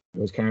 It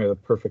was kind of the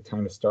perfect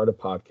time to start a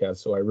podcast.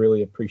 So I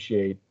really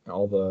appreciate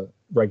all the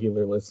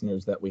regular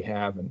listeners that we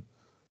have, and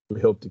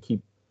we hope to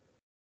keep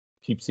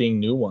seeing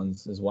new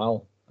ones as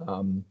well.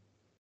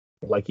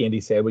 Like Andy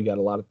said, we got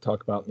a lot to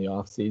talk about in the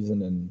off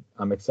season, and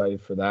I'm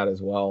excited for that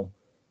as well.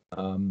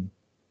 And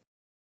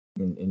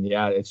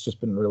yeah, it's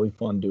just been really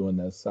fun doing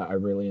this. I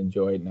really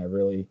enjoy it, and I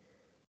really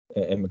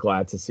am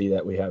glad to see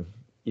that we have,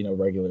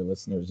 regular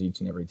listeners each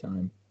and every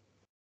time.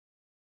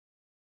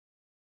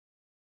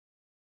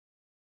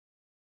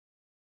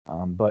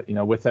 But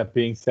with that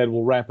being said,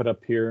 we'll wrap it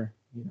up here.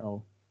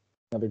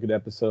 Another good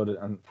episode.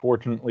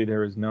 Unfortunately,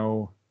 there is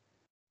no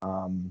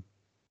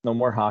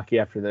more hockey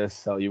after this,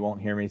 so you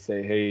won't hear me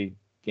say, hey,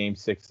 Game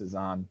 6 is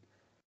on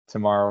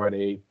tomorrow at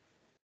 8,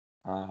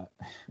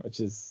 which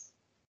is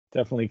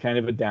definitely kind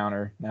of a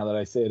downer now that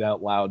I say it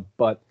out loud.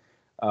 But,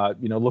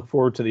 look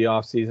forward to the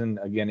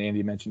offseason. Again,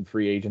 Andy mentioned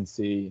free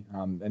agency,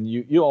 and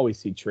you always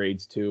see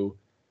trades too.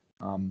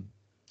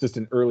 Just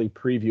an early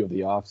preview of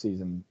the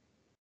offseason.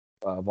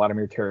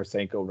 Vladimir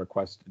Tarasenko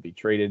requested to be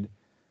traded,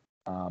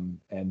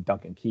 and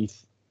Duncan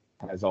Keith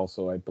has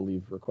also, I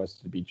believe,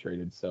 requested to be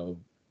traded. So,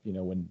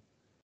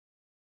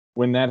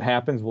 when that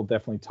happens, we'll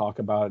definitely talk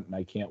about it, and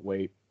I can't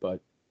wait.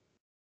 But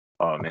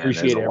oh man,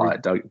 there's a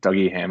lot.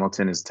 Dougie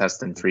Hamilton is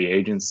testing free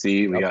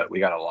agency. We got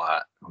a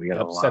lot.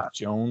 A lot. Seth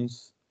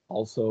Jones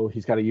also,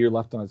 he's got a year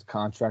left on his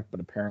contract, but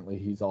apparently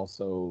he's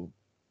also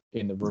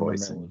in the rumor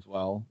mill as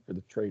well, or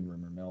the trade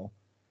rumor mill.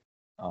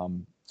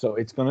 So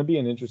it's going to be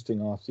an interesting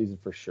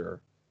offseason for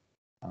sure.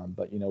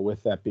 But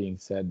with that being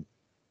said,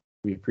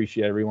 we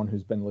appreciate everyone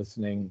who's been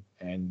listening,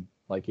 and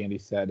like Andy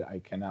said, I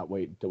cannot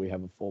wait until we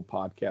have a full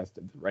podcast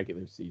of the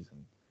regular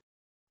season.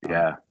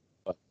 Yeah.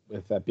 But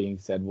with that being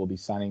said, we'll be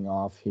signing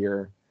off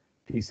here.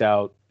 Peace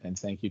out, and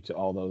thank you to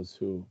all those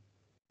who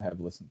have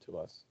listened to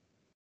us.